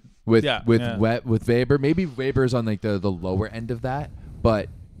 exactly. With Yeah, with yeah. with Weber, maybe Weber's on like the lower end of that, but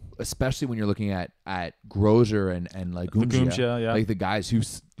especially when you're looking at Grosjean and like Lagumdzija, yeah. like the guys who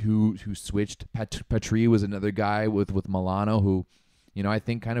switched. Patry was another guy with Milano who, I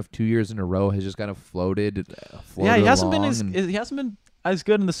think kind of 2 years in a row has just kind of floated. Yeah, he hasn't been along, and he hasn't been as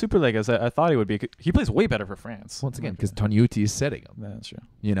good in the Super League as I thought he would be. He plays way better for France. once again because Tonyuti is setting him. Yeah, that's true.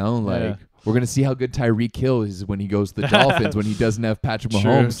 Like we're gonna see how good Tyreek Hill is when he goes to the Dolphins when he doesn't have Patrick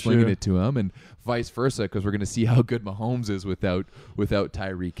Mahomes slinging it to him, and vice versa because we're gonna see how good Mahomes is without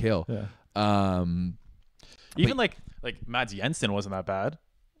Tyreek Hill. Yeah. Even like Mads Jensen wasn't that bad.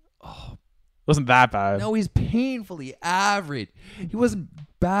 Oh, wasn't that bad. No, he's painfully average. He wasn't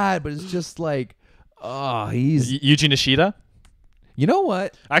bad, but it's just like, he's. Yuji Nishida. You know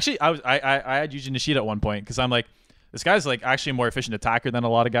what? Actually, I had Yuji Nishida at one point because I'm like, this guy's like actually a more efficient attacker than a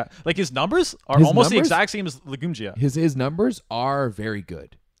lot of guys. Like his numbers are His almost the numbers? exact same as Lagumdzija. His numbers are very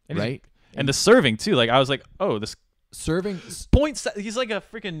good, And right? And the serving too. Like I was like, oh, this Serving, points. He's like a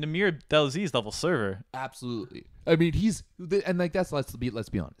freaking Namir Delaziz level server. absolutely. I mean, and like that's let's be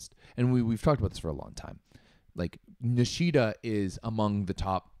honest. And we've talked about this for a long time. Like Nishida is among the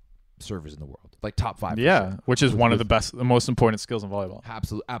top servers in the world, like top 5. for Yeah, sure. which is one of the most important skills in volleyball.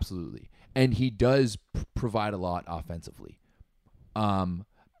 Absolutely. And he does provide a lot offensively.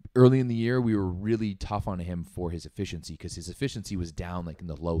 Early in the year, we were really tough on him for his efficiency because his efficiency was down like in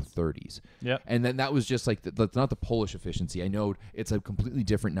the low 30s. Yeah. And then that was just like that's not the Polish efficiency. I know it's a completely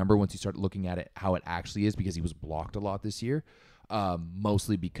different number once you start looking at it how it actually is because he was blocked a lot this year.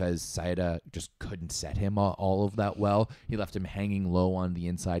 Mostly because Saida just couldn't set him all of that well. He left him hanging low on the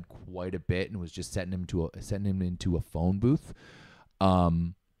inside quite a bit and was just setting him into a phone booth.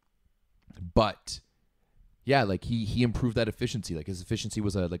 But yeah, like he improved that efficiency. Like his efficiency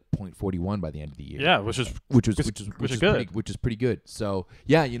was like 0.41 by the end of the year. Yeah, which is good. Which is pretty good. So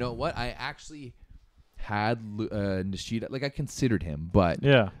yeah, you know what? I actually had Nishida. Like I considered him, but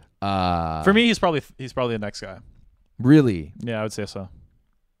yeah. For me, he's probably the next guy. Really? Yeah, I would say so.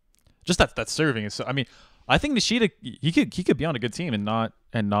 Just that serving is so. I mean, I think Nishida he could be on a good team and not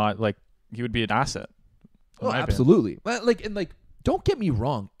like he would be an asset. Oh, absolutely. But don't get me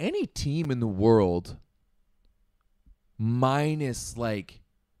wrong. Any team in the world, minus like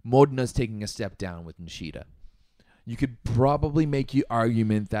Modna's taking a step down with Nishida, you could probably make the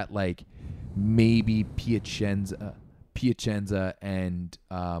argument that like maybe Piacenza and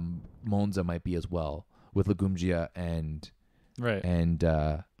Monza might be as well with Lagumdzija and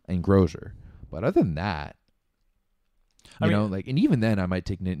Grosjean. But other than that, and even then I might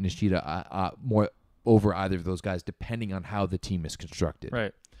take Nishida more over either of those guys depending on how the team is constructed.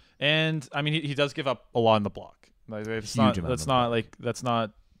 Right. And I mean he does give up a lot in the block. Like it's not diminish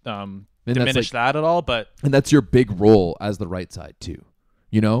that at all, but and that's your big role as the right side too.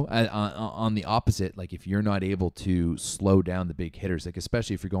 On the opposite, like if you're not able to slow down the big hitters, like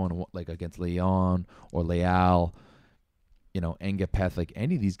especially if you're going like against Leon or Leal, Engapeth, like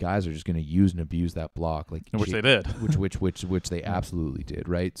any of these guys are just going to use and abuse that block, like which they did, which they absolutely did,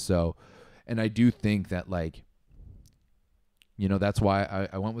 right? So, and I do think that like, that's why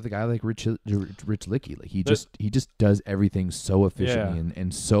I went with a guy like Rychlicki. Like he just does everything so efficiently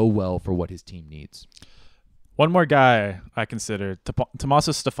and so well for what his team needs. One more guy I consider,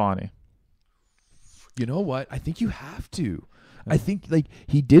 Tommaso Stefani. You know what? I think you have to. I think like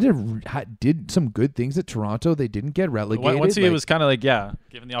he did some good things at Toronto. They didn't get relegated. Once he was kind of like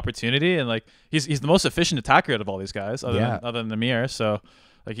given the opportunity, and like he's the most efficient attacker out of all these guys, other than Namir. So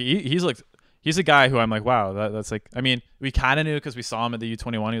like he's a guy who I'm like, wow, that's like. I mean, we kind of knew because we saw him at the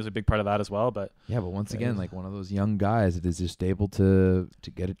U21. He was a big part of that as well. But but once again, like one of those young guys that is just able to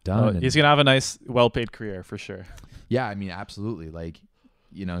get it done. He's gonna have a nice, well-paid career for sure. Yeah, I mean, absolutely. Like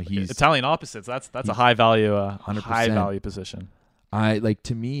he's Italian opposites. That's a high value, 100%. position.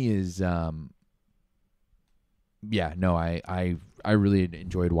 To me is I really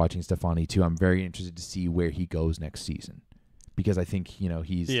enjoyed watching Stefani too. I'm very interested to see where he goes next season, because I think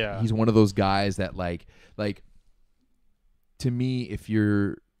he's one of those guys that like to me, if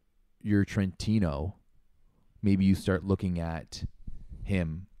you're Trentino, maybe you start looking at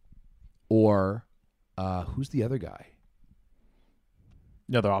him, or who's the other guy?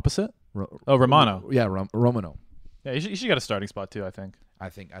 The other opposite? Romano. Romano. Yeah, he should get a starting spot too, I think. I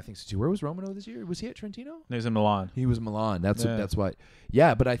think so too. Where was Romano this year? Was he at Trentino? He was in Milan. He was Milan. That's what.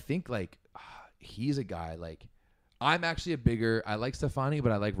 Yeah, but I think he's a guy I'm actually I like Stefani,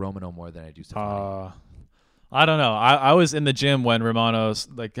 but I like Romano more than I do Stefani. I don't know. I was in the gym when Romano's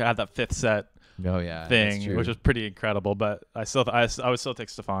had that fifth set thing, which was pretty incredible. But I would still take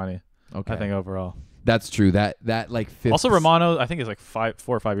Stefani. Okay. I think overall. That's true. That fifth. Also, Romano, I think is 4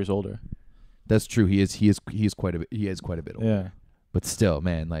 or 5 years older. That's true. He is quite a bit. He is quite a bit older. Yeah. But still,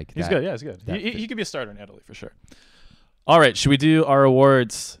 man, he's good. Yeah, he's good. He could be a starter in Italy for sure. All right, should we do our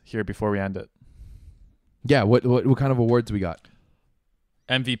awards here before we end it? Yeah. What kind of awards we got?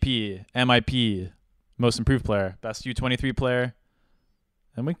 MVP, MIP, Most Improved Player, Best U23 Player,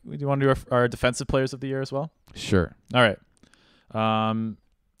 and do you want to do our Defensive Players of the Year as well? Sure. All right.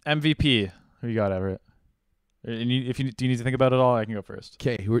 MVP. Who you got, Everett? Do you need to think about it all? I can go first.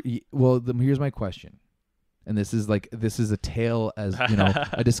 Okay. Well, here's my question. And this is a tale as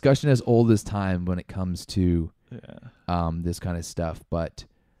a discussion as old as time when it comes to this kind of stuff. But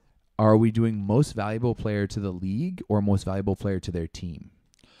are we doing most valuable player to the league or most valuable player to their team?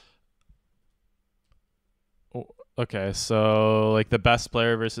 Oh, okay, so the best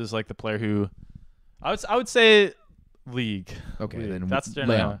player versus the player who, I would say league. Okay, league. then that's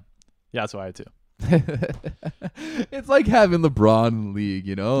Leon. Yeah, that's why I too. It's like having LeBron in the league,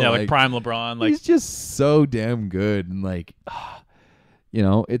 Yeah, prime LeBron. He's just so damn good, and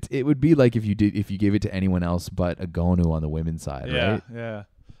it would be like if you gave it to anyone else but Agonu on the women's side, right? Yeah.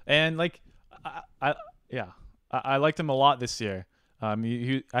 And I liked him a lot this year.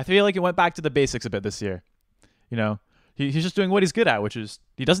 I feel like he went back to the basics a bit this year. He's just doing what he's good at, which is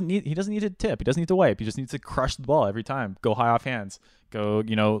he doesn't need to tip, he doesn't need to wipe, he just needs to crush the ball every time, go high off hands, go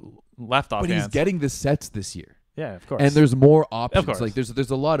left off but hands. He's getting the sets this year. Yeah, of course. And there's more options. Of course.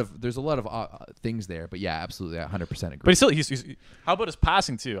 There's a lot of things there. But yeah, absolutely, I 100% agree. But he's how about his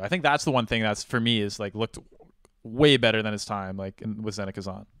passing too? I think that's the one thing that's for me is looked way better than his time with Zenit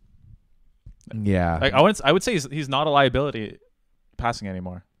Kazan. Yeah. I would say he's not a liability passing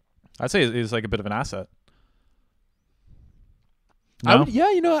anymore. I'd say he's a bit of an asset. No?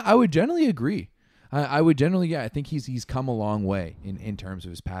 I would generally agree. I would generally, I think he's come a long way in terms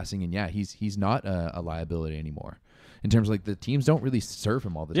of his passing, and he's not a liability anymore. In terms of the teams don't really serve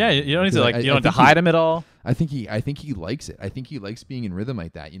him all the time. Yeah, you don't need to you don't have to hide him at all. I think he likes it. I think he likes being in rhythm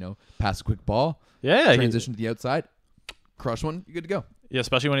like that. Pass a quick ball. Yeah, transition to the outside, crush one, you're good to go. Yeah,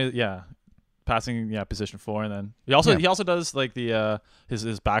 especially when passing position 4, and then he also does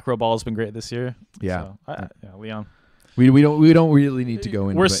his back row ball has been great this year. Yeah, so, Leon. We don't really need to go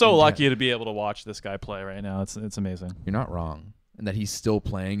in. We're so lucky to be able to watch this guy play right now. It's amazing. You're not wrong, and that he's still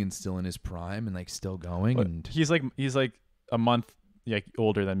playing and still in his prime and still going. But and he's a month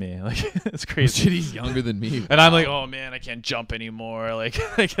older than me. It's crazy. Shit, he's younger than me. And I'm oh man, I can't jump anymore.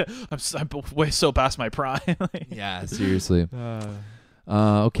 I'm way so past my prime. Yeah, seriously.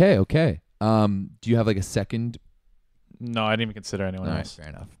 Okay. Do you have a second? No, I didn't even consider anyone else. Fair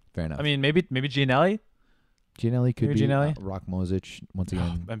enough. I mean, maybe Gianelli. Gianelli could be. Gianelli? Rock Mozic once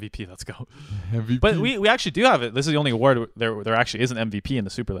again. MVP, let's go. MVP. But we actually do have it. This is the only award there actually is an MVP in the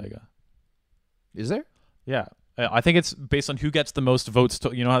Superliga. Is there? Yeah. I think it's based on who gets the most votes.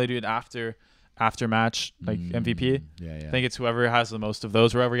 You know how they do it after match, MVP? Yeah. I think it's whoever has the most of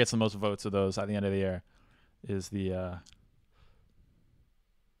those, whoever gets the most votes of those at the end of the year is the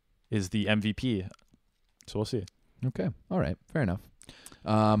MVP. So we'll see. Okay. All right. Fair enough.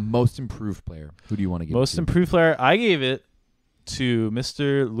 Most improved player. Who do you want to give most it to? improved player? I gave it to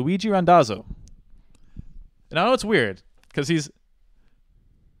Mr. Luigi Randazzo. And I know it's weird because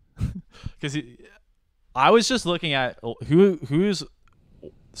I was just looking at who's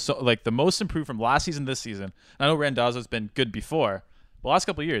so the most improved from last season this season. I know Randazzo's been good before. The last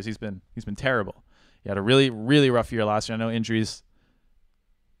couple of years he's been terrible. He had a really, really rough year last year. I know injuries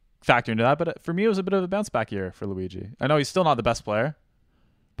factor into that, but for me it was a bit of a bounce back year for Luigi. I know he's still not the best player,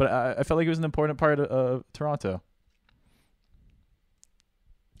 but I felt like he was an important part of Toronto.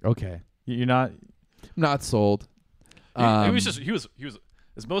 Okay. You're not sold. He was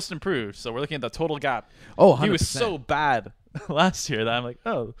his most improved. So we're looking at the total gap. Oh, 100%. He was so bad last year that I'm like,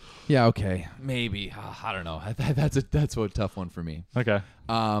 oh, Yeah, okay, maybe. I don't know. That's a tough one for me. okay.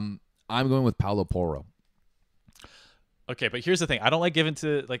 I'm going with Paulo Porro. Okay, but here's the thing. I don't like giving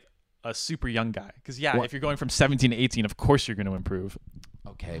to like a super young guy because What? if you're going from 17 to 18, of course you're going to improve.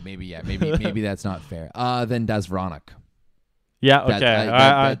 Okay, maybe that's not fair. Then Das Voronek. Yeah,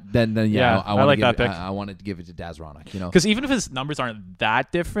 okay. Then yeah, I I want like to give that it, pick. I wanted to give it to Das Voronek. Because even if his numbers aren't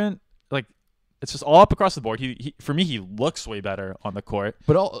that different, like it's just all up across the board. He for me, he looks way better on the court.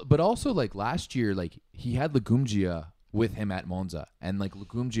 But also like last year, like he had Lagumgia with him at Monza, and like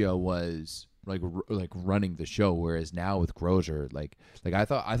Lagumgia was like running the show, whereas now with Grosjean, like I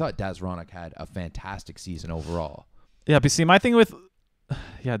thought Das Voronek had a fantastic season overall. Yeah, but see, my thing with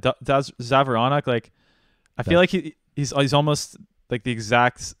Zavaranek, like I feel like he's almost like the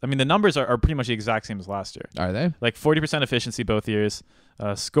exact. I mean, the numbers are pretty much the exact same as last year. Are they? Like 40% efficiency both years,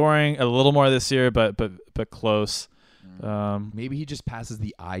 scoring a little more this year, but close. Maybe he just passes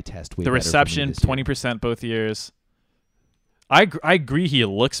the eye test. Way The better for me reception this year. 20% both years. I agree he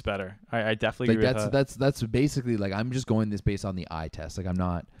looks better. I definitely agree with that. That's basically like I'm just going this based on the eye test. Like I'm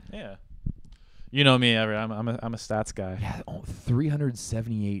not. Yeah. You know me, Everett. I'm a stats guy. Yeah,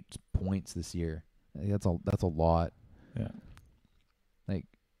 378 points this year. Like, that's a lot. Yeah. Like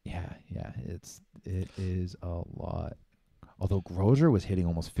yeah, it is a lot. Although Grosjean was hitting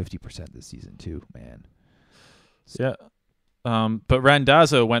almost 50% this season too, man. Yeah. But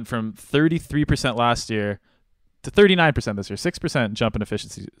Randazzo went from 33% last year to 39% this year. 6% jump in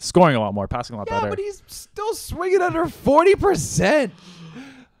efficiency, scoring a lot more, passing a lot better. Yeah, but he's still swinging under 40%.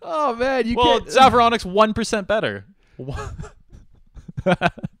 Oh man, you well, can't. Zavaronek's 1% better. Yeah, okay,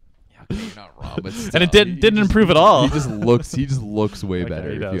 you're not wrong, but still, And it didn't improve at all. He just looks way Okay, better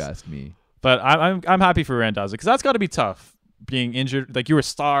he if does. you ask me. But I'm happy for Randazzo because that's got to be tough. Being injured, like you were a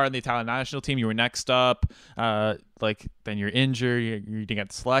star in the Italian national team, you were next up. Like then you're injured, you didn't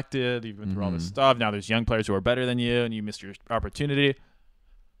get selected. You've been through all this stuff. Now there's young players who are better than you, and you missed your opportunity.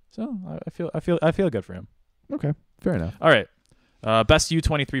 So I feel good for him. Okay, fair enough. All right, best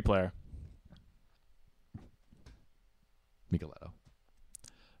U23 player, Micheletto.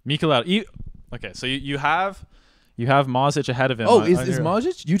 Okay, so you have Mazic ahead of him. Oh, is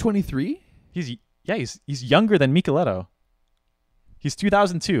Mazic U23? He's younger than Micheletto. He's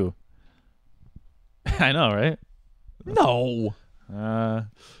 2002. I know, right? No.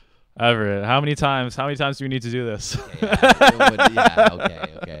 Everett, how many times do we need to do this?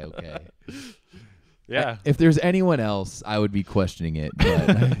 Okay. Yeah. If there's anyone else, I would be questioning it,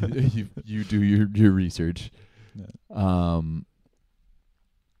 but you do your research. So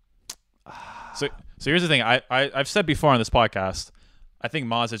here's the thing. I've said before on this podcast, I think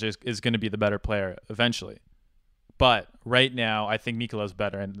Mazic is going to be the better player eventually. But right now, I think Micheletto's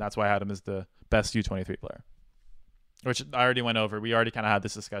better, and that's why I had him as the best U23 player, which I already went over. We already kind of had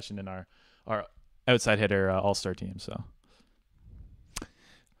this discussion in our outside hitter all-star team. So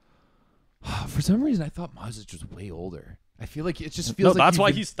for some reason, I thought Mazic was way older. I feel like it just feels. No, that's why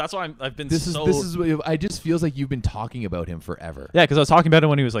I've been. This is I just feels like you've been talking about him forever. Yeah, because I was talking about him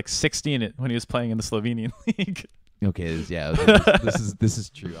when he was like 16, when he was playing in the Slovenian league. Okay, this is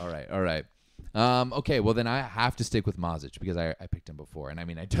true. All right. Okay, well then I have to stick with Mazic because I picked him before, and I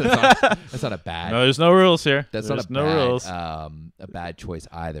mean that's not a bad. No, there's no rules here. That's there's not rules. A bad choice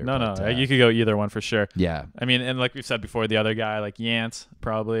either. No, but, you could go either one for sure. Yeah, I mean, and like we've said before, the other guy like Yant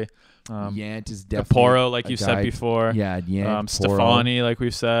probably. Yant is definitely Poro, like you said before. Yeah, Yant. Stefani, like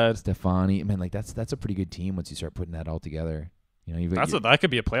we've said. Stefani, man, like that's a pretty good team once you start putting that all together. You know, that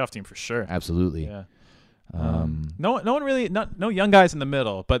could be a playoff team for sure. Absolutely. Yeah. No one really, no young guys in the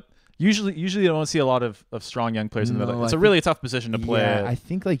middle, but usually you don't see a lot of strong young players in the middle. It's a really tough position to play. Yeah, I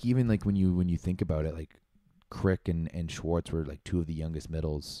think like even like when you think about it, like Crick and Schwartz were like two of the youngest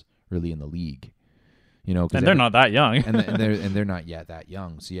middles really in the league. You know, and they're not that young, and they're not yet that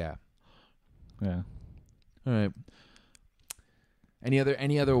young. So yeah. Yeah. All right.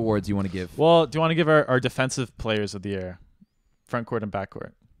 Any other awards you want to give? Well, do you want to give our defensive players of the year, front court and back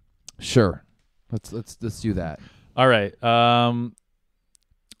court? Sure. Let's do that. All right.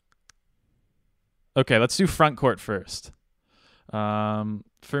 Okay, let's do front court first.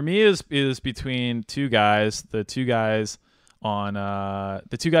 For me is between two guys. The two guys on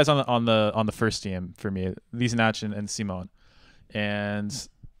the first team for me, Lisinach and Simone. And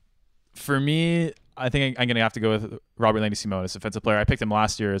for me, I think I'm going to have to go with Robert Laney Simone as defensive player. I picked him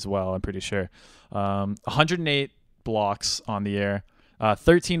last year as well, I'm pretty sure. 108 blocks on the year,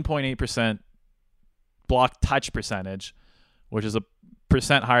 13.8% block touch percentage, which is a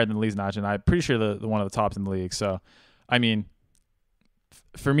percent higher than Lisinach, and I'm pretty sure the one of the tops in the league. So, I mean,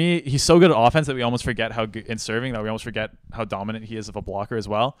 for me, he's so good at offense that we almost forget how good in serving, that we almost forget how dominant he is of a blocker as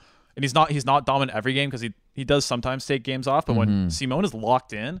well. And he's not dominant every game because he does sometimes take games off. But when Simone is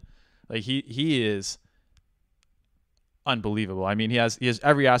locked in, like he is unbelievable. I mean, he has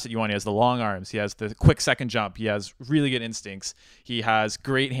every asset you want. He has the long arms. He has the quick second jump. He has really good instincts. He has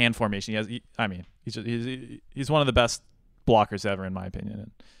great hand formation. He's one of the best blockers ever, in my opinion.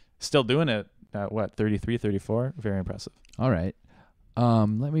 And still doing it at what, 33, 34? Very impressive. All right.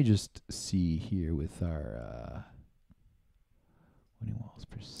 Let me just see here with our winning walls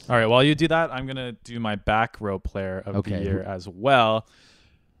per second. All right, while you do that, I'm going to do my back row player of the year as well.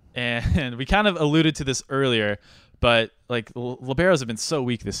 And we kind of alluded to this earlier, but like liberos have been so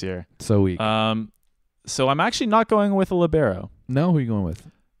weak this year. So weak. So I'm actually not going with a libero. No, who are you going with?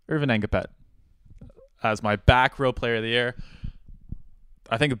 Irvin Engapet as my back row player of the year.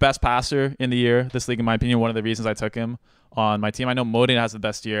 I think the best passer in the year, this league, in my opinion. One of the reasons I took him on my team. I know Modin has the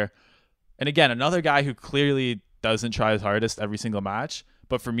best year. And again, another guy who clearly doesn't try his hardest every single match.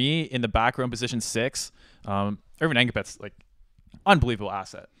 But for me, in the back row in position 6, Irvin Engapet's like unbelievable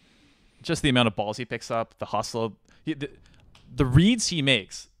asset. Just the amount of balls he picks up, the hustle, the reads he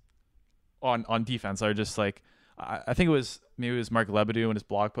makes on defense are just like, I think maybe it was Mark Lebedeau in his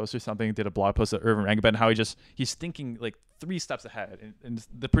blog post or something, did a blog post of Irvin Engapet and how he's thinking like 3 steps ahead. And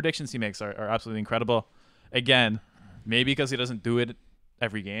the predictions he makes are absolutely incredible. Again, maybe because he doesn't do it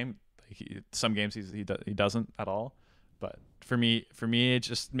every game. Some games he doesn't at all. But for me, it's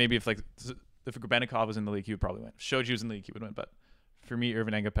just maybe if Grebennikov was in the league, he would probably win. If Shoji was in the league, he would win. But for me,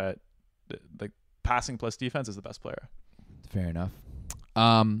 Irvin Engapet, like passing plus defense, is the best player. Fair enough.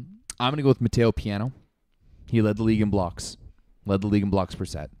 I'm gonna go with Matteo Piano. He led the league in blocks. Led the league in blocks per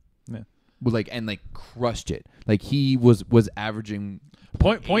set. Yeah. And crushed it. Like he was averaging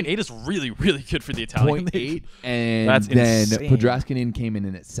Point 8 is really, really good for the Italian league. 0.8, and that's then insane. Podraskinin came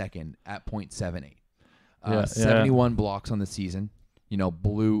in at second at 0.78. 71 blocks on the season.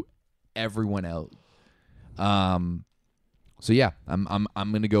 Blew everyone out. So yeah, I'm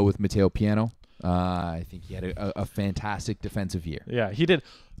gonna go with Matteo Piano. I think he had a fantastic defensive year. Yeah, he did.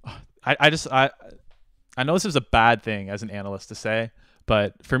 I know this is a bad thing as an analyst to say,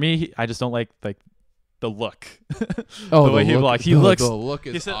 but for me, I just don't like the look. Oh, the way he blocks. He looks. The look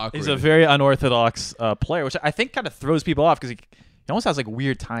is awkward. He's a very unorthodox player, which I think kind of throws people off because he almost has like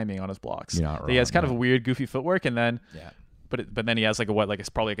weird timing on his blocks. You're not wrong, he has kind of a weird, goofy footwork, and then but then he has it's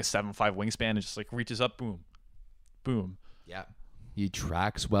probably like a 7'5" wingspan and just like reaches up, boom, boom. Yeah. He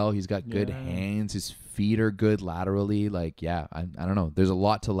tracks well. He's got good hands. His feet are good laterally. I don't know. There's a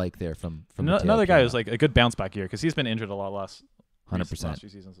lot to like there from another guy who's like a good bounce back year because he's been injured a lot less. 100%. Last few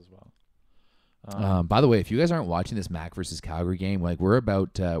seasons as well. By the way, if you guys aren't watching this Mac versus Calgary game, we're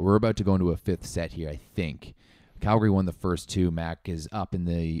about to go into a 5th set here. I think Calgary won the first 2. Mac is up in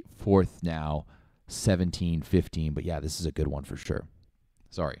the 4th now, 17-15. But yeah, this is a good one for sure.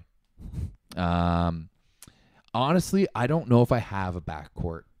 Sorry. Honestly, I don't know if I have a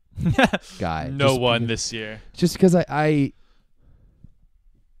backcourt guy. No one this year. Just because I'm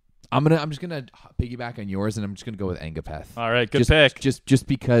just gonna piggyback on yours, and I'm just gonna go with Engapeth. All right, good pick. Just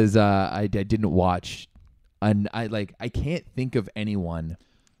because I didn't watch, and I can't think of anyone.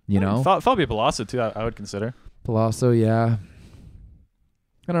 Fabio Palazzo too. I would consider Palazzo. Yeah,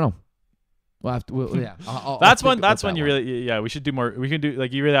 I don't know. We'll have to. Yeah, that's when you really. Yeah, we should do more. We can do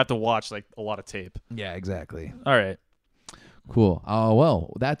you really have to watch a lot of tape. Yeah, exactly. All right. Cool.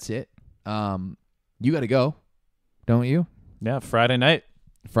 Well, that's it. You got to go, don't you? Yeah, Friday night.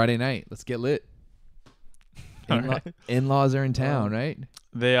 Let's get lit. In-laws are in town, right?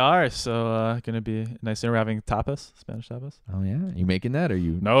 They are. So gonna be nice dinner. We're having tapas, Spanish tapas. Oh yeah, you making that? Or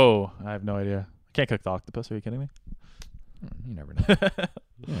you? No, I have no idea. I can't cook the octopus. Are you kidding me? You never know.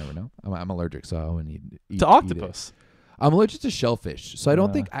 You never know. I'm allergic, so I wouldn't eat to octopus. I'm allergic to shellfish, so I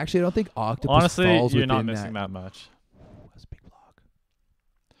don't think octopus. Honestly, falls you're not within missing that much. That's a big block.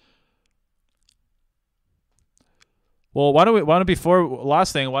 Well, why don't you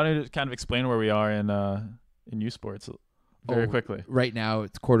kind of explain where we are in U Sports very quickly. Right now,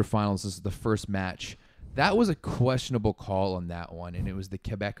 it's quarterfinals. This is the first match. That was a questionable call on that one, and it was the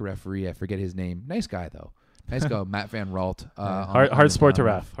Quebec referee. I forget his name. Nice guy though. Nice guy, Matt Van Ralt. Hard sport to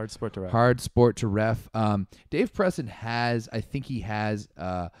ref. Hard sport to ref. Dave Preston has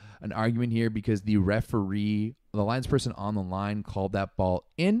an argument here because the referee, the linesperson on the line, called that ball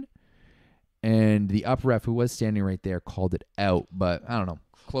in, and the up ref, who was standing right there, called it out. But I don't know.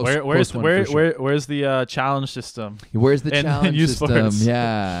 Where's the challenge system? Where's the challenge in system? U-Sports?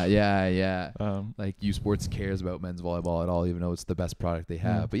 Yeah. U Sports cares about men's volleyball at all, even though it's the best product they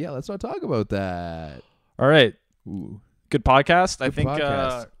have. But yeah, let's not talk about that. All right. Ooh. good podcast. I Good think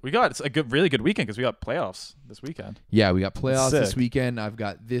podcast. we got it's a really good weekend because we got playoffs this weekend. Yeah, we got playoffs this Sick. weekend. I've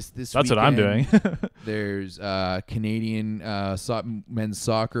got this That's weekend. what I'm doing. There's Canadian men's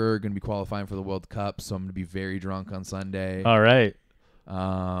soccer going to be qualifying for the World Cup, so I'm going to be very drunk on Sunday. All right.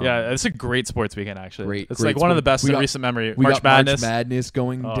 Um, Yeah, it's a great sports weekend actually. Great- It's great like one of the sport. best We in got- recent memory. we March got Madness. March Madness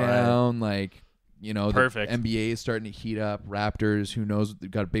going All right. down. Like, you know, Perfect. the NBA is starting to heat up. Raptors, who knows? They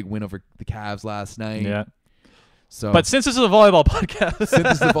got a big win over the Cavs last night. Yeah. So, But since this is a volleyball podcast, since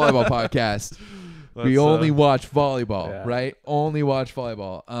this is the volleyball podcast, we let's, only watch volleyball, yeah. right? Only watch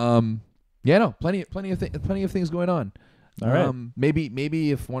volleyball. Yeah, no, plenty of things going on. All right.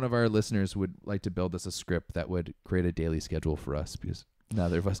 Maybe if one of our listeners would like to build us a script that would create a daily schedule for us, because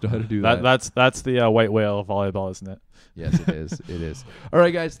neither of us know how to do that. That's the white whale of volleyball, isn't it? Yes, it is. It is. All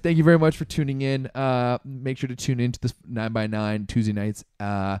right, guys. Thank you very much for tuning in. Make sure to tune in to this 9x9 Tuesday nights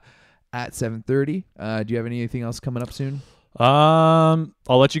at 7:30. Do you have anything else coming up soon? I'll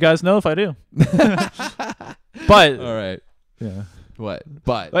let you guys know if I do. But All right. yeah. What?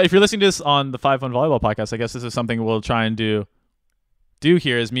 But If you're listening to this on the 5-1 Volleyball podcast, I guess this is something we'll try and do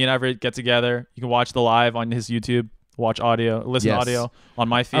here is me and Everett get together. You can watch the live on his YouTube, watch audio, listen to Yes. audio on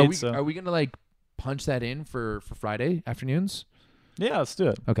my feed. are we gonna like punch that in for Friday afternoons? Yeah, let's do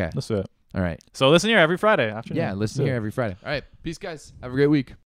it. Okay. Let's do it. All right. So listen here every Friday afternoon. Yeah, Let's listen do here it. every Friday. All right. Peace, guys. Have a great week.